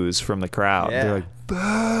huge boos from the crowd. Yeah. They're like,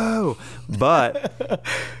 boo! But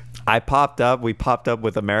we popped up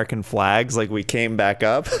with American flags. Like we came back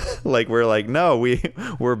up. Like we're like, no,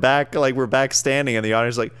 we're back. Like we're back standing, and the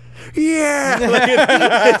audience is like, yeah. Like it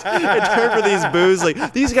turned for these boos.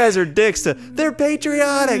 Like these guys are dicks. They're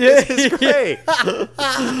patriotic. This is great.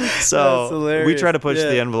 So we try to push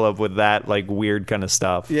the envelope with that like weird kind of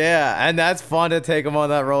stuff. Yeah, and that's fun to take them on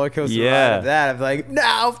that roller coaster ride of that. I'm like,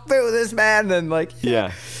 no, boo this man. And then like,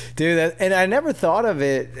 yeah. Dude, and I never thought of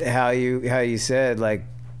it how you said like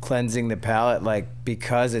cleansing the palate, like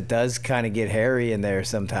because it does kind of get hairy in there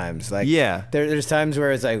sometimes. Like there's times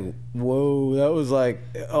where it's like, whoa, that was like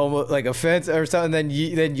almost like offense or something.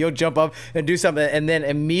 Then you'll jump up and do something, and then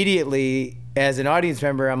immediately as an audience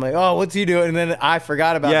member, I'm like, oh, what's he doing? And then I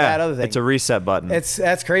forgot about that other thing. It's a reset button.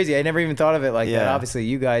 That's crazy. I never even thought of it like that. Obviously,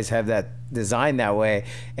 you guys have that designed that way,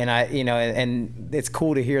 and and it's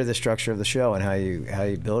cool to hear the structure of the show and how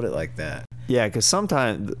you build it like that. Yeah, because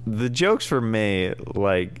sometimes the jokes for me,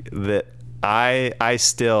 like that, I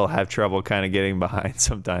still have trouble kind of getting behind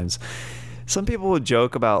sometimes. Some people would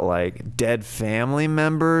joke about like dead family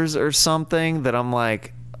members or something that I'm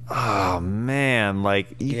like, oh man,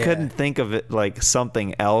 like you couldn't think of it like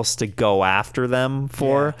something else to go after them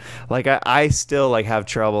for. Like I still like have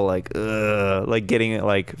trouble like getting it,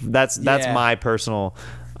 like that's my personal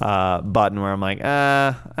button where I'm like,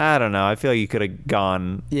 I don't know. I feel like you could have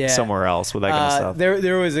gone somewhere else with that kind of stuff.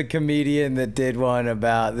 There was a comedian that did one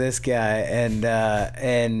about this guy, and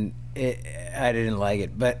I didn't like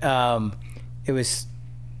it, but it was,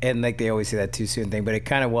 and like they always say that too soon thing, but it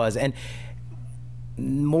kind of was, and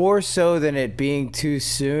more so than it being too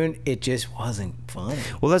soon, it just wasn't funny.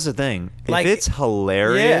 Well, that's the thing. Like, if it's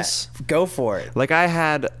hilarious, go for it. Like I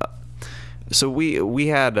had. So we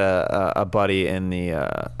had a buddy in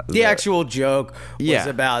the actual joke was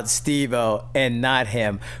about Steve-O and not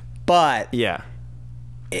him, but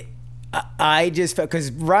I just felt,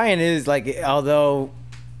 because Ryan is like, although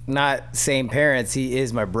not same parents, he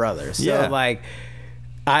is my brother. So like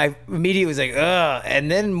I immediately was like, ugh,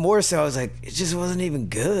 and then more so I was like, it just wasn't even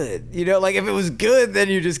good. You know, like if it was good, then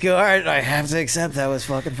you just go, all right, I have to accept that was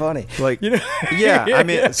fucking funny. Like, you know? I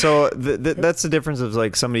mean, so that's the difference of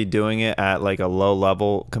like somebody doing it at like a low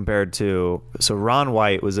level compared to, so Ron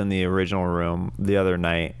White was in the original room the other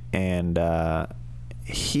night, and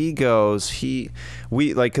he goes,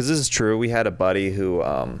 we like, cause this is true. We had a buddy who,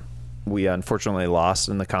 we unfortunately lost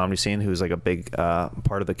in the comedy scene, who's like a big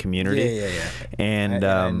part of the community. And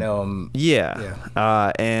I know him.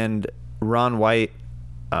 And Ron White,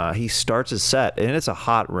 he starts his set, and it's a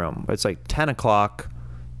hot room. It's like 10 o'clock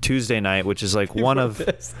Tuesday night, which is like one of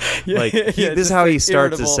this is how he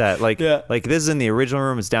starts his set. Like this is in the original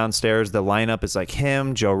room. It's downstairs. The lineup is like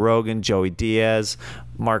him, Joe Rogan, Joey Diaz,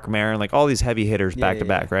 Mark Maron, like all these heavy hitters back to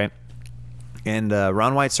back, right? And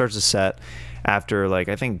Ron White starts his set after, like,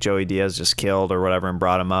 I think Joey Diaz just killed or whatever and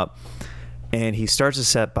brought him up, and he starts a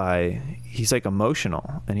set by, he's like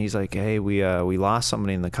emotional, and he's like, hey, we lost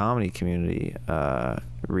somebody in the comedy community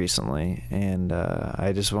recently, and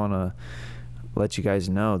I just want to let you guys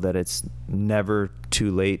know that it's never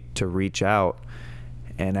too late to reach out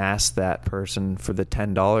and ask that person for the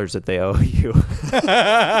 $10 that they owe you.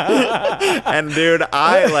 And dude,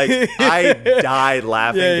 I died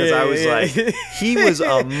laughing because I was like, he was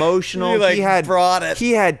emotional. Like,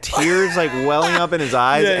 he had tears like welling up in his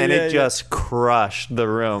eyes, and it just crushed the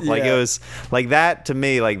room. Like it was like that to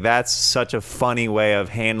me. Like that's such a funny way of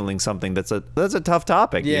handling something that's a tough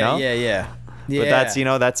topic. You know? But that's, you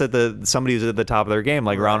know, that's at somebody who's at the top of their game,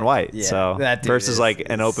 like Ron White. So versus like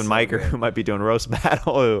an open micer who might be doing roast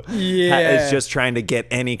battle, who is just trying to get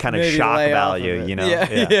any kind of shock value, you know?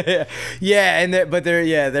 I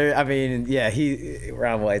mean,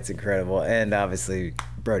 Ron White's incredible, and obviously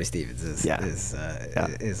Brody Stevens is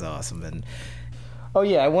awesome. And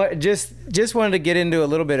I just wanted to get into a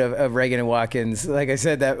little bit of Reagan and Watkins. Like I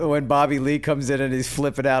said, that when Bobby Lee comes in and he's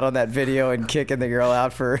flipping out on that video and kicking the girl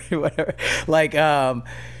out for whatever. Like,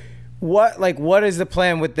 what is the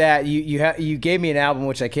plan with that? You gave me an album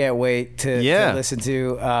which I can't wait to listen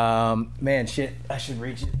to. Man, shit, I should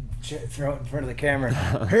reach it. Throw it in front of the camera.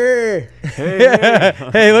 Hey,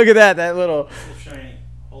 hey, look at that little shiny.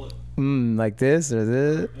 Hold it. Like this or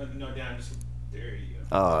this. No, down. Just there you go.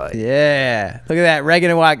 Oh Yeah, look at that,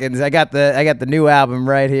 Reagan and Watkins. I got the new album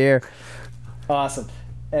right here. Awesome.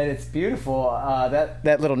 And it's beautiful.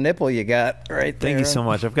 That little nipple you got right there. Thank you so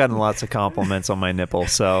much. I've gotten lots of compliments on my nipple,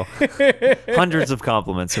 so hundreds of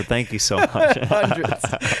compliments. So thank you so much. Hundreds.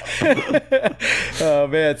 Oh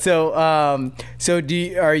man. So do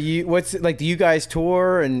you guys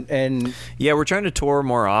tour and? Yeah, we're trying to tour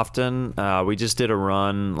more often. We just did a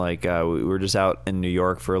run. Like we were just out in New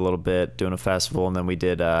York for a little bit doing a festival, and then we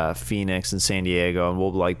did Phoenix and San Diego, and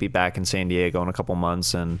we'll be back in San Diego in a couple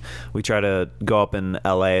months, and we try to go up in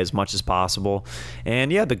LA as much as possible.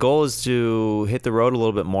 And yeah, the goal is to hit the road a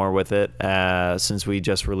little bit more with it, since we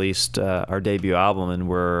just released our debut album, and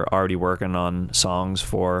we're already working on songs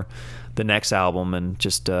for the next album, and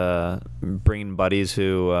just bringing buddies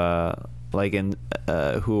who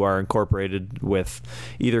who are incorporated with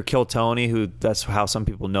either Kill Tony, who that's how some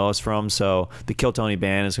people know us from. So the Kill Tony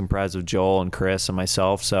band is comprised of Joel and Chris and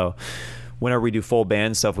myself. So whenever we do full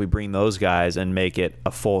band stuff, we bring those guys and make it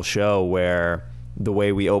a full show, where the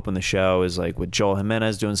way we open the show is like with Joel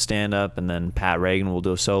Jimenez doing stand-up, and then Pat Reagan will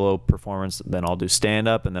do a solo performance, then I'll do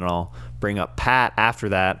stand-up, and then I'll bring up Pat after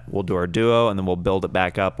that. We'll do our duo, and then we'll build it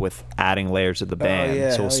back up with adding layers to the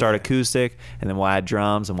band. So we'll start acoustic, and then we'll add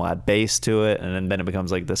drums, and we'll add bass to it, and then it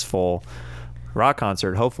becomes like this full rock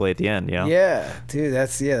concert, hopefully at the end, you know? Yeah, dude,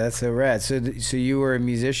 that's so rad. So you were a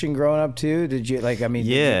musician growing up too? Did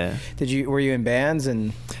you were you in bands?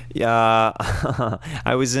 And yeah,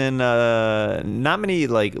 I was in not many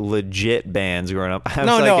like legit bands growing up.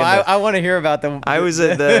 I want to hear about them. I was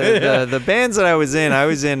in the bands that I was in. I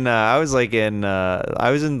was in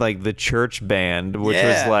like the church band, which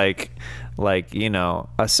was like, you know,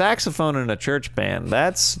 a saxophone in a church band.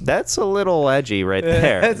 That's a little edgy right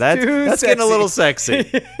there. That's getting a little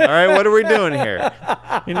sexy. All right, what are we doing here?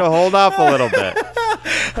 You know, hold off a little bit.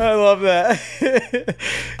 I love that.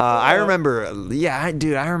 I remember,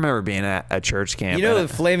 I remember being at a church camp. You know, the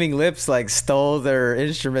Flaming Lips like stole their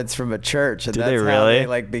instruments from a church, and did that's they really? How they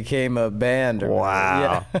like became a band.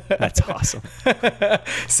 Wow, that's awesome.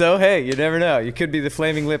 So hey, you never know. You could be the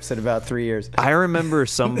Flaming Lips in about 3 years. I remember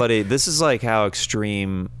somebody. This is like how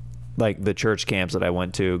extreme, like the church camps that I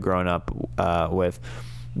went to growing up with.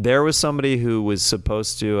 There was somebody who was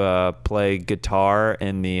supposed to play guitar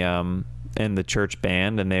in the church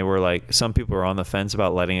band, and they were like, some people were on the fence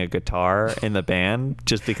about letting a guitar in the band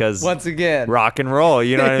just because, once again, rock and roll,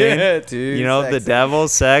 you know what I mean? Yeah, dude, you know, sexy. The devil,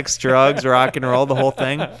 sex, drugs, rock and roll, the whole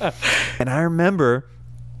thing. And I remember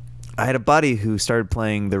I had a buddy who started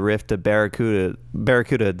playing the riff to Barracuda,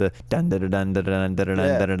 the dun dun dun dun dun dun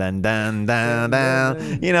dun dun dun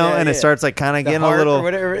dun, you know, and it starts like kind of getting a little. Or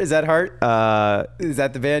whatever. Is that Heart? Is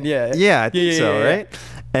that the band? Yeah. Yeah, I think so, right?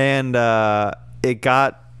 And it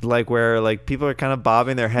got like where like people are kind of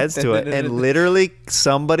bobbing their heads to it, and literally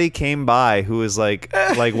somebody came by who was like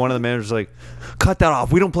one of the managers was like, cut that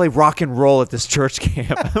off, we don't play rock and roll at this church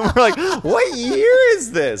camp. And we're like, what year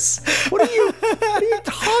is this? What are you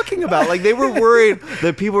talking about? Like, they were worried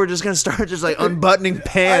that people were just gonna start just like unbuttoning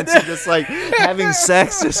pants and just like having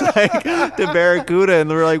sex just like to Barracuda, and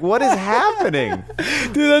they were like, what is happening?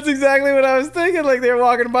 Dude, that's exactly what I was thinking. Like, they were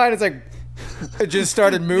walking by and it's like, it just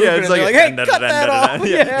started moving. Yeah, it's and like, hey, cut that off.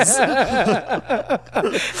 Yes.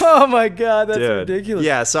 Oh my God, that's Dude. ridiculous.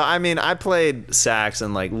 Yeah, so I mean, I played sax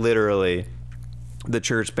in like literally the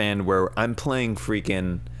church band where I'm playing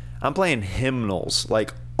hymnals,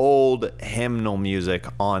 like old hymnal music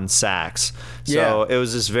on sax. So it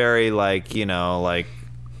was just very like, you know, like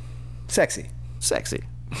sexy.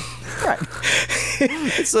 Right.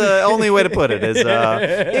 It's the only way to put it is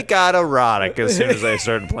it got erotic as soon as I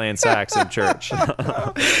started playing sax in church.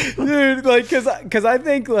 Dude, like, cause I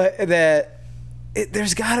think that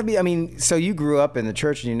there's got to be. I mean, so you grew up in the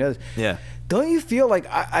church and you know this. Yeah. Don't you feel like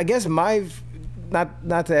I guess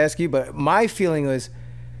not to ask you, but my feeling was,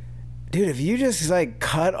 dude, if you just like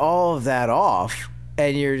cut all of that off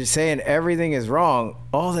and you're just saying everything is wrong,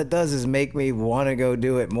 all that does is make me want to go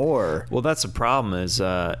do it more. Well, that's the problem is,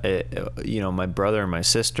 you know, my brother and my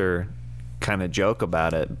sister kind of joke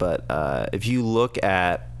about it, but if you look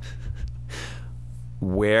at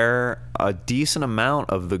where a decent amount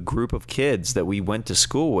of the group of kids that we went to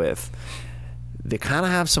school with, they kind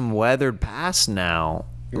of have some weathered past now.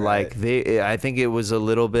 Right. Like I think it was a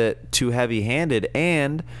little bit too heavy-handed,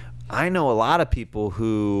 and I know a lot of people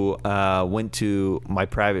who went to my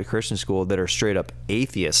private Christian school that are straight up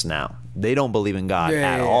atheists now. They don't believe in God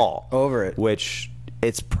at all. Over it. Which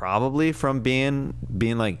it's probably from being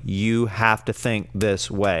like, you have to think this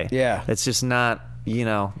way. Yeah. It's just not,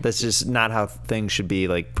 that's just not how things should be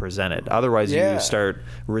like presented. Otherwise you start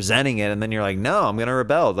resenting it, and then you're like, no, I'm gonna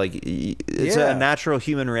rebel. Like, it's a natural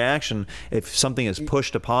human reaction if something is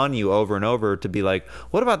pushed upon you over and over to be like,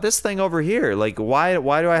 what about this thing over here? Like, why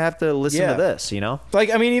do I have to listen to this?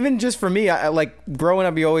 Like, I mean, even just for me, I like growing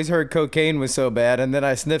up, you always heard cocaine was so bad, and then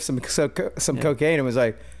I sniffed some cocaine and was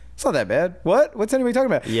like, it's not that bad. What's anybody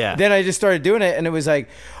talking about? Yeah. Then I just started doing it, and it was like,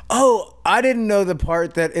 oh, I didn't know the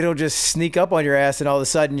part that it'll just sneak up on your ass and all of a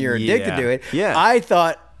sudden you're addicted to it. Yeah. I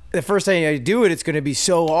thought the first time you do it, it's going to be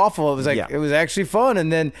so awful. It was like, it was actually fun.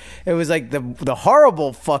 And then it was like the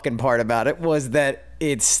horrible fucking part about it was that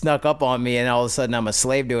it snuck up on me, and all of a sudden I'm a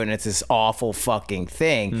slave to it, and it's this awful fucking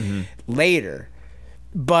thing later.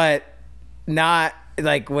 But not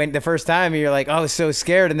like when the first time you're like, oh, I was so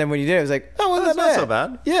scared, and then when you did it was like, oh, wasn't that not so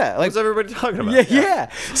bad. Yeah, like what's everybody talking about? Yeah.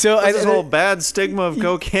 So this whole bad stigma of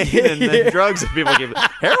cocaine and drugs that people give.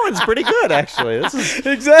 Heroin's pretty good, actually. This is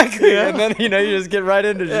exactly. And then you just get right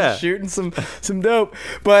into just shooting some dope.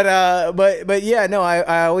 But yeah, no,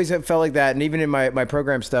 I always have felt like that, and even in my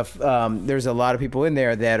program stuff, there's a lot of people in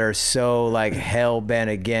there that are so like hell bent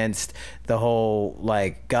against the whole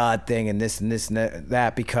like God thing and this and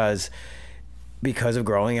that because of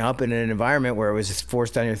growing up in an environment where it was just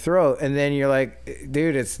forced down your throat. And then you're like,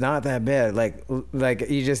 dude, it's not that bad. Like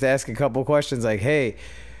you just ask a couple questions like, hey,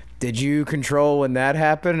 did you control when that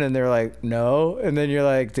happened? And they're like, no. And then you're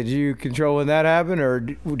like, did you control when that happened? Or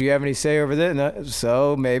do you have any say over that? No.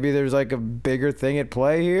 So maybe there's like a bigger thing at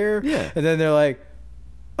play here. Yeah. And then they're like,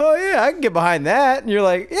 oh yeah, I can get behind that. And you're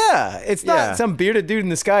like, yeah, it's not some bearded dude in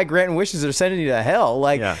the sky granting wishes or sending you to hell.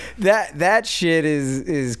 Like that shit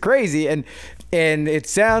is crazy. And it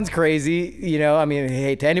sounds crazy, I mean,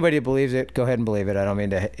 hey, to anybody that believes it, go ahead and believe it. I don't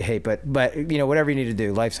mean to hate, but whatever you need to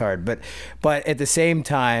do, life's hard. But at the same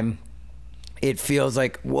time, it feels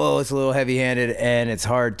like, whoa, it's a little heavy-handed, and it's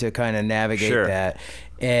hard to kind of navigate that.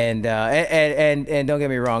 And don't get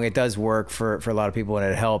me wrong, it does work for a lot of people, and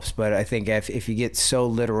it helps. But I think if you get so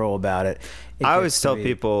literal about it, I always tell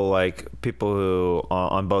people, like people who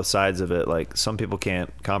on both sides of it, like some people can't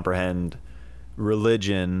comprehend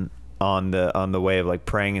religion on the way of like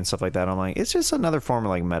praying and stuff like that. I'm like, it's just another form of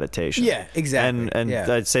like meditation. Yeah, exactly. And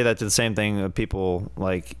I'd say that to the same thing of people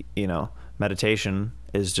like, meditation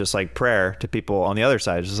is just like prayer to people on the other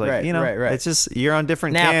side. It's just like, it's just, you're on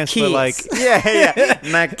different camps, but like,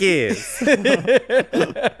 not kiss.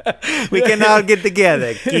 We can all get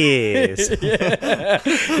together, kiss.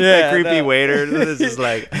 The creepy waiter is just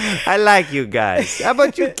like, I like you guys. How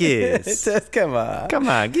about you kiss? Just come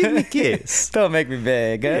on, give me a kiss. Don't make me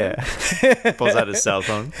beg. Huh? Yeah. Pulls out his cell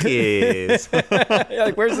phone, kiss. You're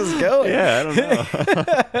like, where's this going? Yeah, I don't know.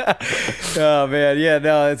 Oh man, yeah,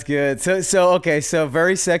 no, that's good. So okay, so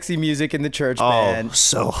very sexy music in the church band. Oh,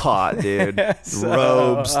 so hot, dude.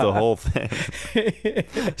 Robes, the whole thing.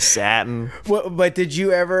 Satin. But did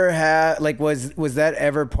you ever have, like, was that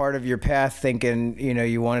ever part of your path, thinking,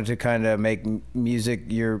 you wanted to kind of make music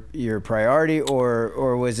your priority,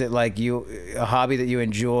 or was it like a hobby that you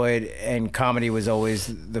enjoyed and comedy was always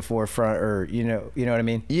the forefront, or you know what I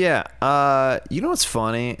mean? Yeah. What's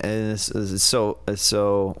funny is it's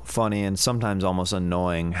so funny and sometimes almost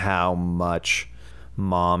annoying how much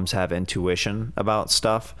moms have intuition about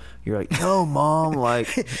stuff. You're like, no, mom, like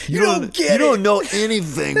you don't know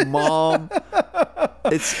anything, mom.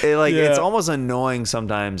 It's almost annoying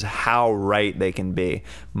sometimes how right they can be.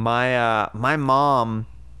 My mom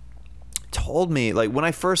told me, like, when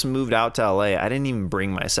I first moved out to LA, I didn't even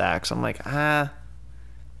bring my sax. I'm like,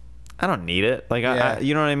 I don't need it. Like,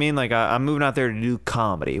 you know what I mean? Like, I'm moving out there to do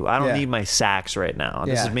comedy. I don't need my sax right now.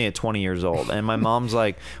 This is me at 20 years old. And my mom's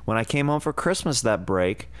like, when I came home for Christmas that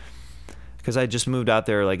break, because I just moved out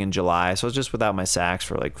there like in July, so I was just without my sax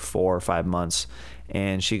for like 4 or 5 months.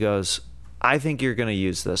 And she goes, I think you're going to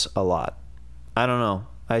use this a lot. I don't know.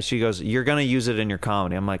 She goes, you're going to use it in your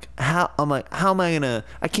comedy. I'm like, how am I going to,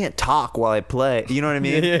 I can't talk while I play. You know what I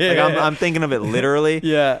mean? I'm thinking of it literally.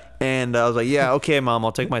 Yeah. And I was like, yeah, okay, mom,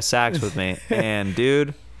 I'll take my sax with me. And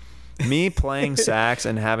dude, me playing sax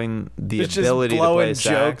and having the ability to play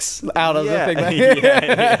sax jokes out of the thing.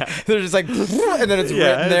 They're just like, and then it's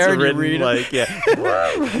written there and you read like,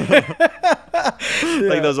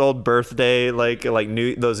 like those old birthday, like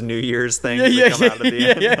those New Year's things that come out at the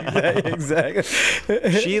end.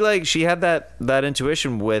 Exactly. She had that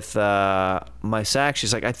intuition with my sax.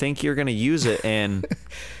 She's like, I think you're gonna use it, and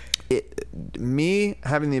me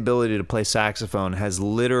having the ability to play saxophone has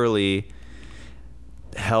literally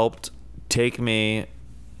helped take me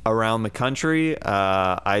around the country.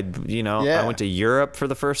 I went to Europe for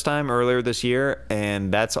the first time earlier this year,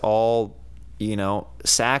 and that's all.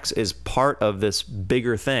 Sax is part of this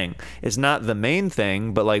bigger thing. It's not the main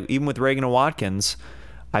thing, but like even with Reagan and Watkins,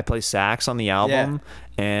 I play sax on the album,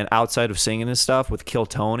 and outside of singing and stuff with Kill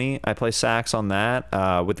Tony, I play sax on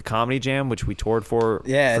that. With the Comedy Jam, which we toured for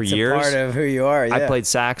it's years. a part of who you are. Yeah. I played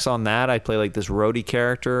sax on that. I play like this roadie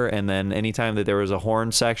character, and then anytime that there was a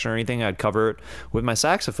horn section or anything, I'd cover it with my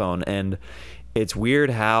saxophone. And it's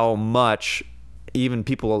weird how much even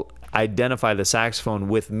people identify the saxophone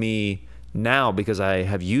with me now, because I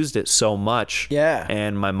have used it so much. Yeah.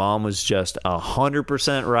 And my mom was just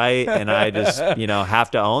 100% right, and I just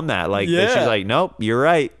have to own that. Like she's like, nope, you're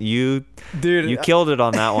right. You killed it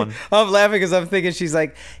on that one. I'm laughing because I'm thinking, she's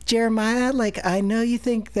like, Jeremiah, like, I know you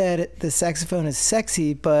think that the saxophone is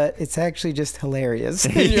sexy, but it's actually just hilarious.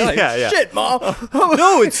 And you're like, shit, Mom.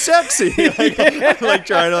 No, it's sexy. Like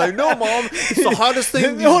trying to like, no, Mom, it's the hottest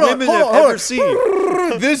thing these women have ever seen.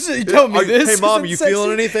 You told me this. Hey, Mom, you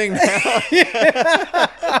feeling anything now? You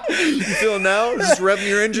feeling now? Is this revving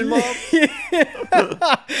your engine, Mom?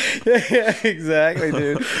 Yeah, exactly,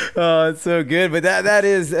 dude. Oh, it's so good. But that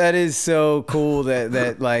is so cool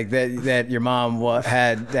that your mom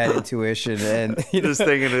had that intuition, and just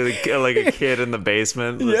thinking of like a kid in the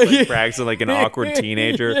basement, like practicing like an awkward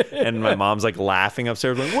teenager, and my mom's like laughing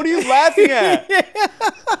upstairs, like, "What are you laughing at?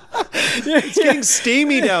 It's getting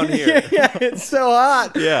steamy down here. Yeah, it's so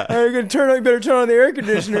hot. Yeah, you're gonna better turn on the air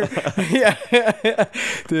conditioner." Yeah,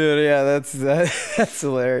 dude. Yeah, that's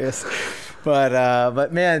hilarious.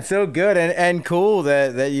 But man, so good and cool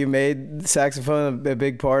that you made saxophone a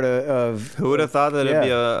big part of. Who would have thought that it'd be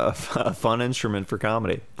a fun instrument for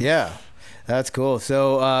comedy? Yeah, that's cool.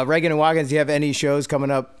 So Reagan and Watkins, do you have any shows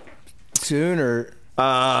coming up soon or?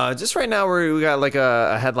 Just right now we got like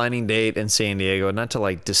a headlining date in San Diego, not till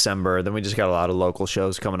like December. Then we just got a lot of local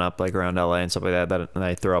shows coming up like around LA and stuff like that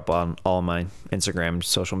I throw up on all my Instagram,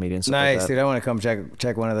 social media and stuff like that. Nice, dude. I want to come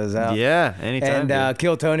check one of those out. Yeah, anytime. And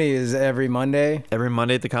Kill Tony is every Monday. Every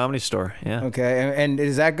Monday at the Comedy Store. Yeah. Okay. And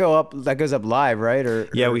does that go up? That goes up live, right?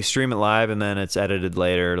 We stream it live and then it's edited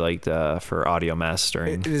later, like for audio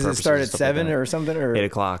mastering. Does it start at 7 or something? Or 8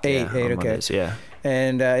 o'clock. 8. Yeah, 8. Okay. Mondays, yeah.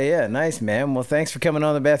 And nice, man. Well, thanks for coming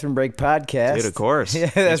on the Bathroom Break podcast. Dude, of course. Yeah,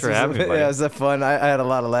 thanks for having me, buddy. Yeah, it was fun. I had a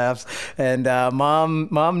lot of laughs, and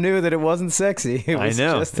mom knew that it wasn't sexy. It was I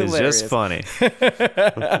know. Just it's hilarious. just funny.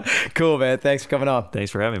 Cool, man. Thanks for coming on.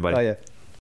 Thanks for having me, buddy. Oh yeah.